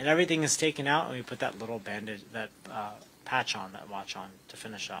 and everything is taken out, and we put that little bandage, that patch on, that watch on, to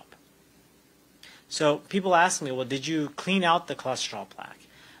finish up. So people ask me, well, did you clean out the cholesterol plaque?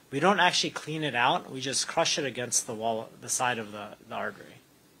 We don't actually clean it out. We just crush it against the wall, the side of the artery.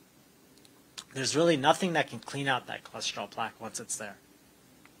 There's really nothing that can clean out that cholesterol plaque once it's there.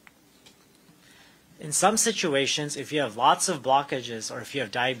 In some situations, if you have lots of blockages or if you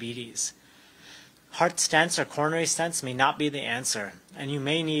have diabetes, heart stents or coronary stents may not be the answer, and you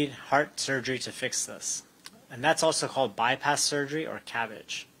may need heart surgery to fix this. And that's also called bypass surgery or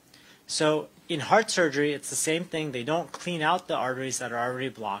CABG. So in heart surgery, it's the same thing. They don't clean out the arteries that are already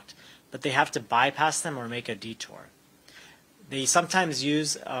blocked, but they have to bypass them or make a detour. They sometimes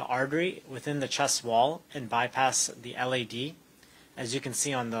use an artery within the chest wall and bypass the LAD, as you can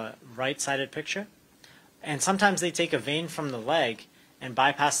see on the right-sided picture. And sometimes they take a vein from the leg and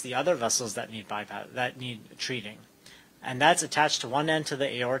bypass the other vessels that need treating. And that's attached to one end to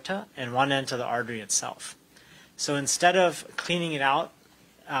the aorta and one end to the artery itself. So instead of cleaning it out,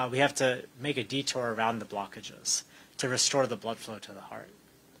 we have to make a detour around the blockages to restore the blood flow to the heart.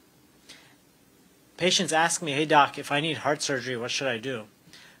 Patients ask me, hey doc, if I need heart surgery, what should I do?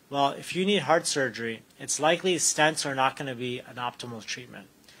 Well, if you need heart surgery, it's likely stents are not going to be an optimal treatment.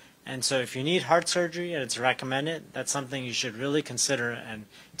 And so if you need heart surgery and it's recommended, that's something you should really consider and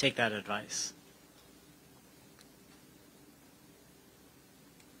take that advice.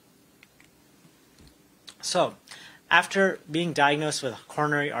 So, after being diagnosed with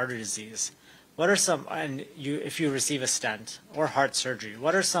coronary artery disease, what are some, and if you receive a stent or heart surgery,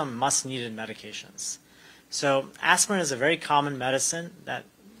 what are some must-needed medications? So, aspirin is a very common medicine that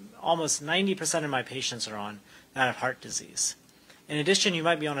almost 90% of my patients are on that have heart disease. In addition, you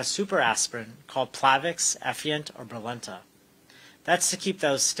might be on a super aspirin called Plavix, Effient, or Brilinta. That's to keep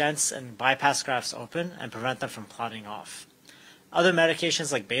those stents and bypass grafts open and prevent them from clotting off. Other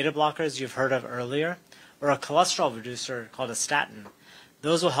medications like beta blockers you've heard of earlier, or a cholesterol reducer called a statin,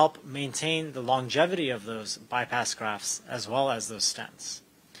 those will help maintain the longevity of those bypass grafts as well as those stents.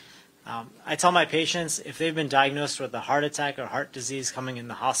 I tell my patients if they've been diagnosed with a heart attack or heart disease coming in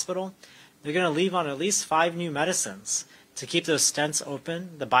the hospital, they're going to leave on at least 5 new medicines to keep those stents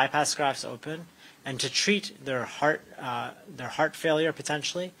open, the bypass grafts open, and to treat their heart failure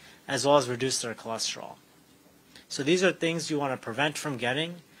potentially, as well as reduce their cholesterol. So these are things you want to prevent from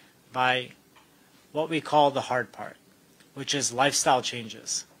getting by what we call the hard part, which is lifestyle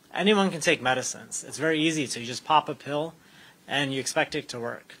changes. Anyone can take medicines. It's very easy to. You just pop a pill and you expect it to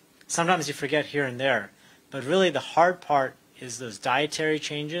work. Sometimes you forget here and there, but really the hard part is those dietary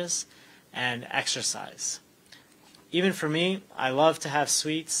changes and exercise. Even for me, I love to have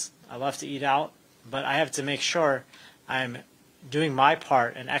sweets, I love to eat out, but I have to make sure I'm doing my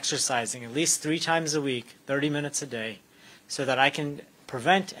part and exercising at least 3 times a week, 30 minutes a day, so that I can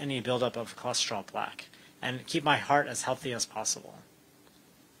prevent any buildup of cholesterol plaque and keep my heart as healthy as possible.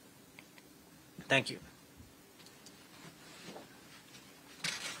 Thank you.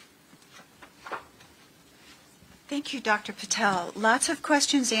 Thank you, Dr. Patel. Lots of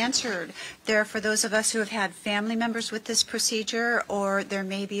questions answered there for those of us who have had family members with this procedure, or there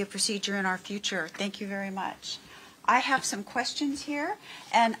may be a procedure in our future. Thank you very much. I have some questions here,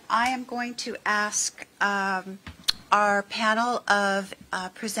 and I am going to ask our panel of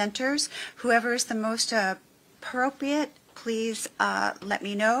presenters, whoever is the most appropriate, please let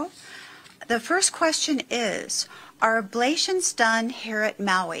me know. The first question is, are ablations done here at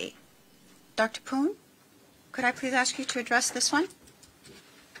Maui? Dr. Poon? Could I please ask you to address this one?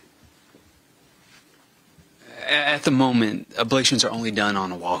 At the moment, ablations are only done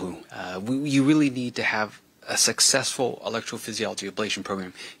on Oahu. You really need to have a successful electrophysiology ablation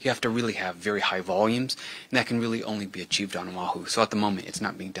program. You have to really have very high volumes, and that can really only be achieved on Oahu. So at the moment, it's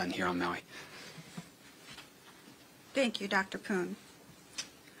not being done here on Maui. Thank you, Dr. Poon.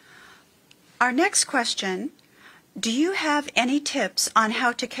 Our next question, do you have any tips on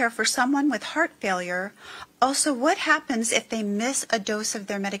how to care for someone with heart failure? Also, what happens if they miss a dose of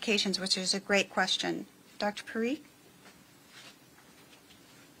their medications, which is a great question. Dr. Parikh?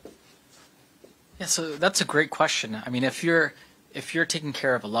 Yeah, so that's a great question. I mean, if you're taking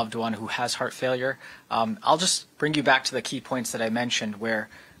care of a loved one who has heart failure, I'll just bring you back to the key points that I mentioned, where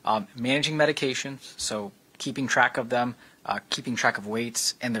managing medications, so keeping track of them, keeping track of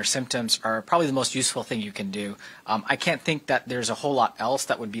weights and their symptoms are probably the most useful thing you can do. I can't think that there's a whole lot else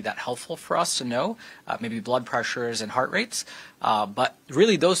that would be that helpful for us to know, maybe blood pressures and heart rates, but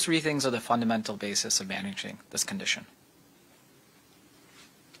really those 3 things are the fundamental basis of managing this condition.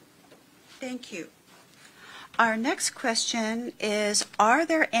 Thank you. Our next question is, are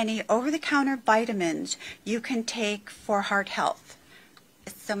there any over-the-counter vitamins you can take for heart health?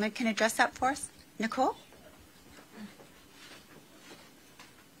 If someone can address that for us. Nicole?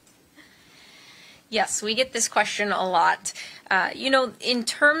 Yes, we get this question a lot. In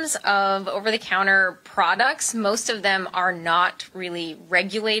terms of over-the-counter products, most of them are not really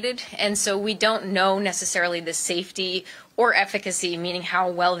regulated, and so we don't know necessarily the safety or efficacy, meaning how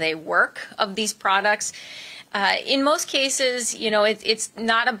well they work, of these products. In most cases, it's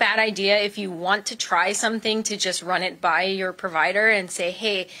not a bad idea if you want to try something to just run it by your provider and say,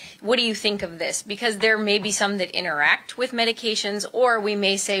 hey, what do you think of this? Because there may be some that interact with medications, or we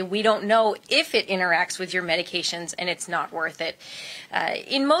may say we don't know if it interacts with your medications and it's not worth it.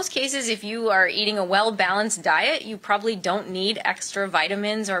 In most cases, if you are eating a well-balanced diet, you probably don't need extra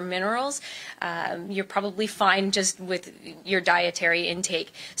vitamins or minerals. You're probably fine just with your dietary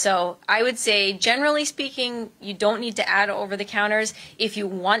intake. So I would say, generally speaking, you don't need to add over-the-counters. If you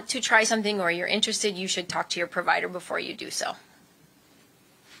want to try something or you're interested, you should talk to your provider before you do so.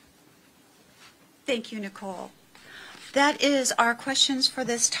 Thank you, Nicole. That is our questions for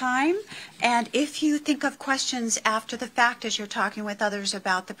this time. And if you think of questions after the fact as you're talking with others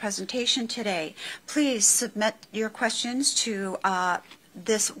about the presentation today, please submit your questions to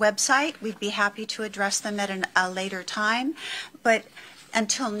this website. We'd be happy to address them at a later time. But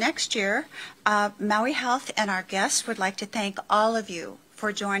until next year, Maui Health and our guests would like to thank all of you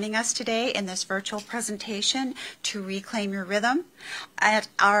for joining us today in this virtual presentation to Reclaim Your Rhythm at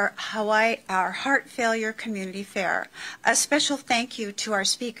our Heart Failure Community Fair. A special thank you to our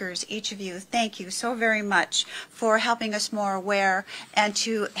speakers, each of you. Thank you so very much for helping us more aware and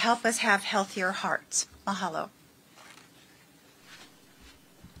to help us have healthier hearts. Mahalo.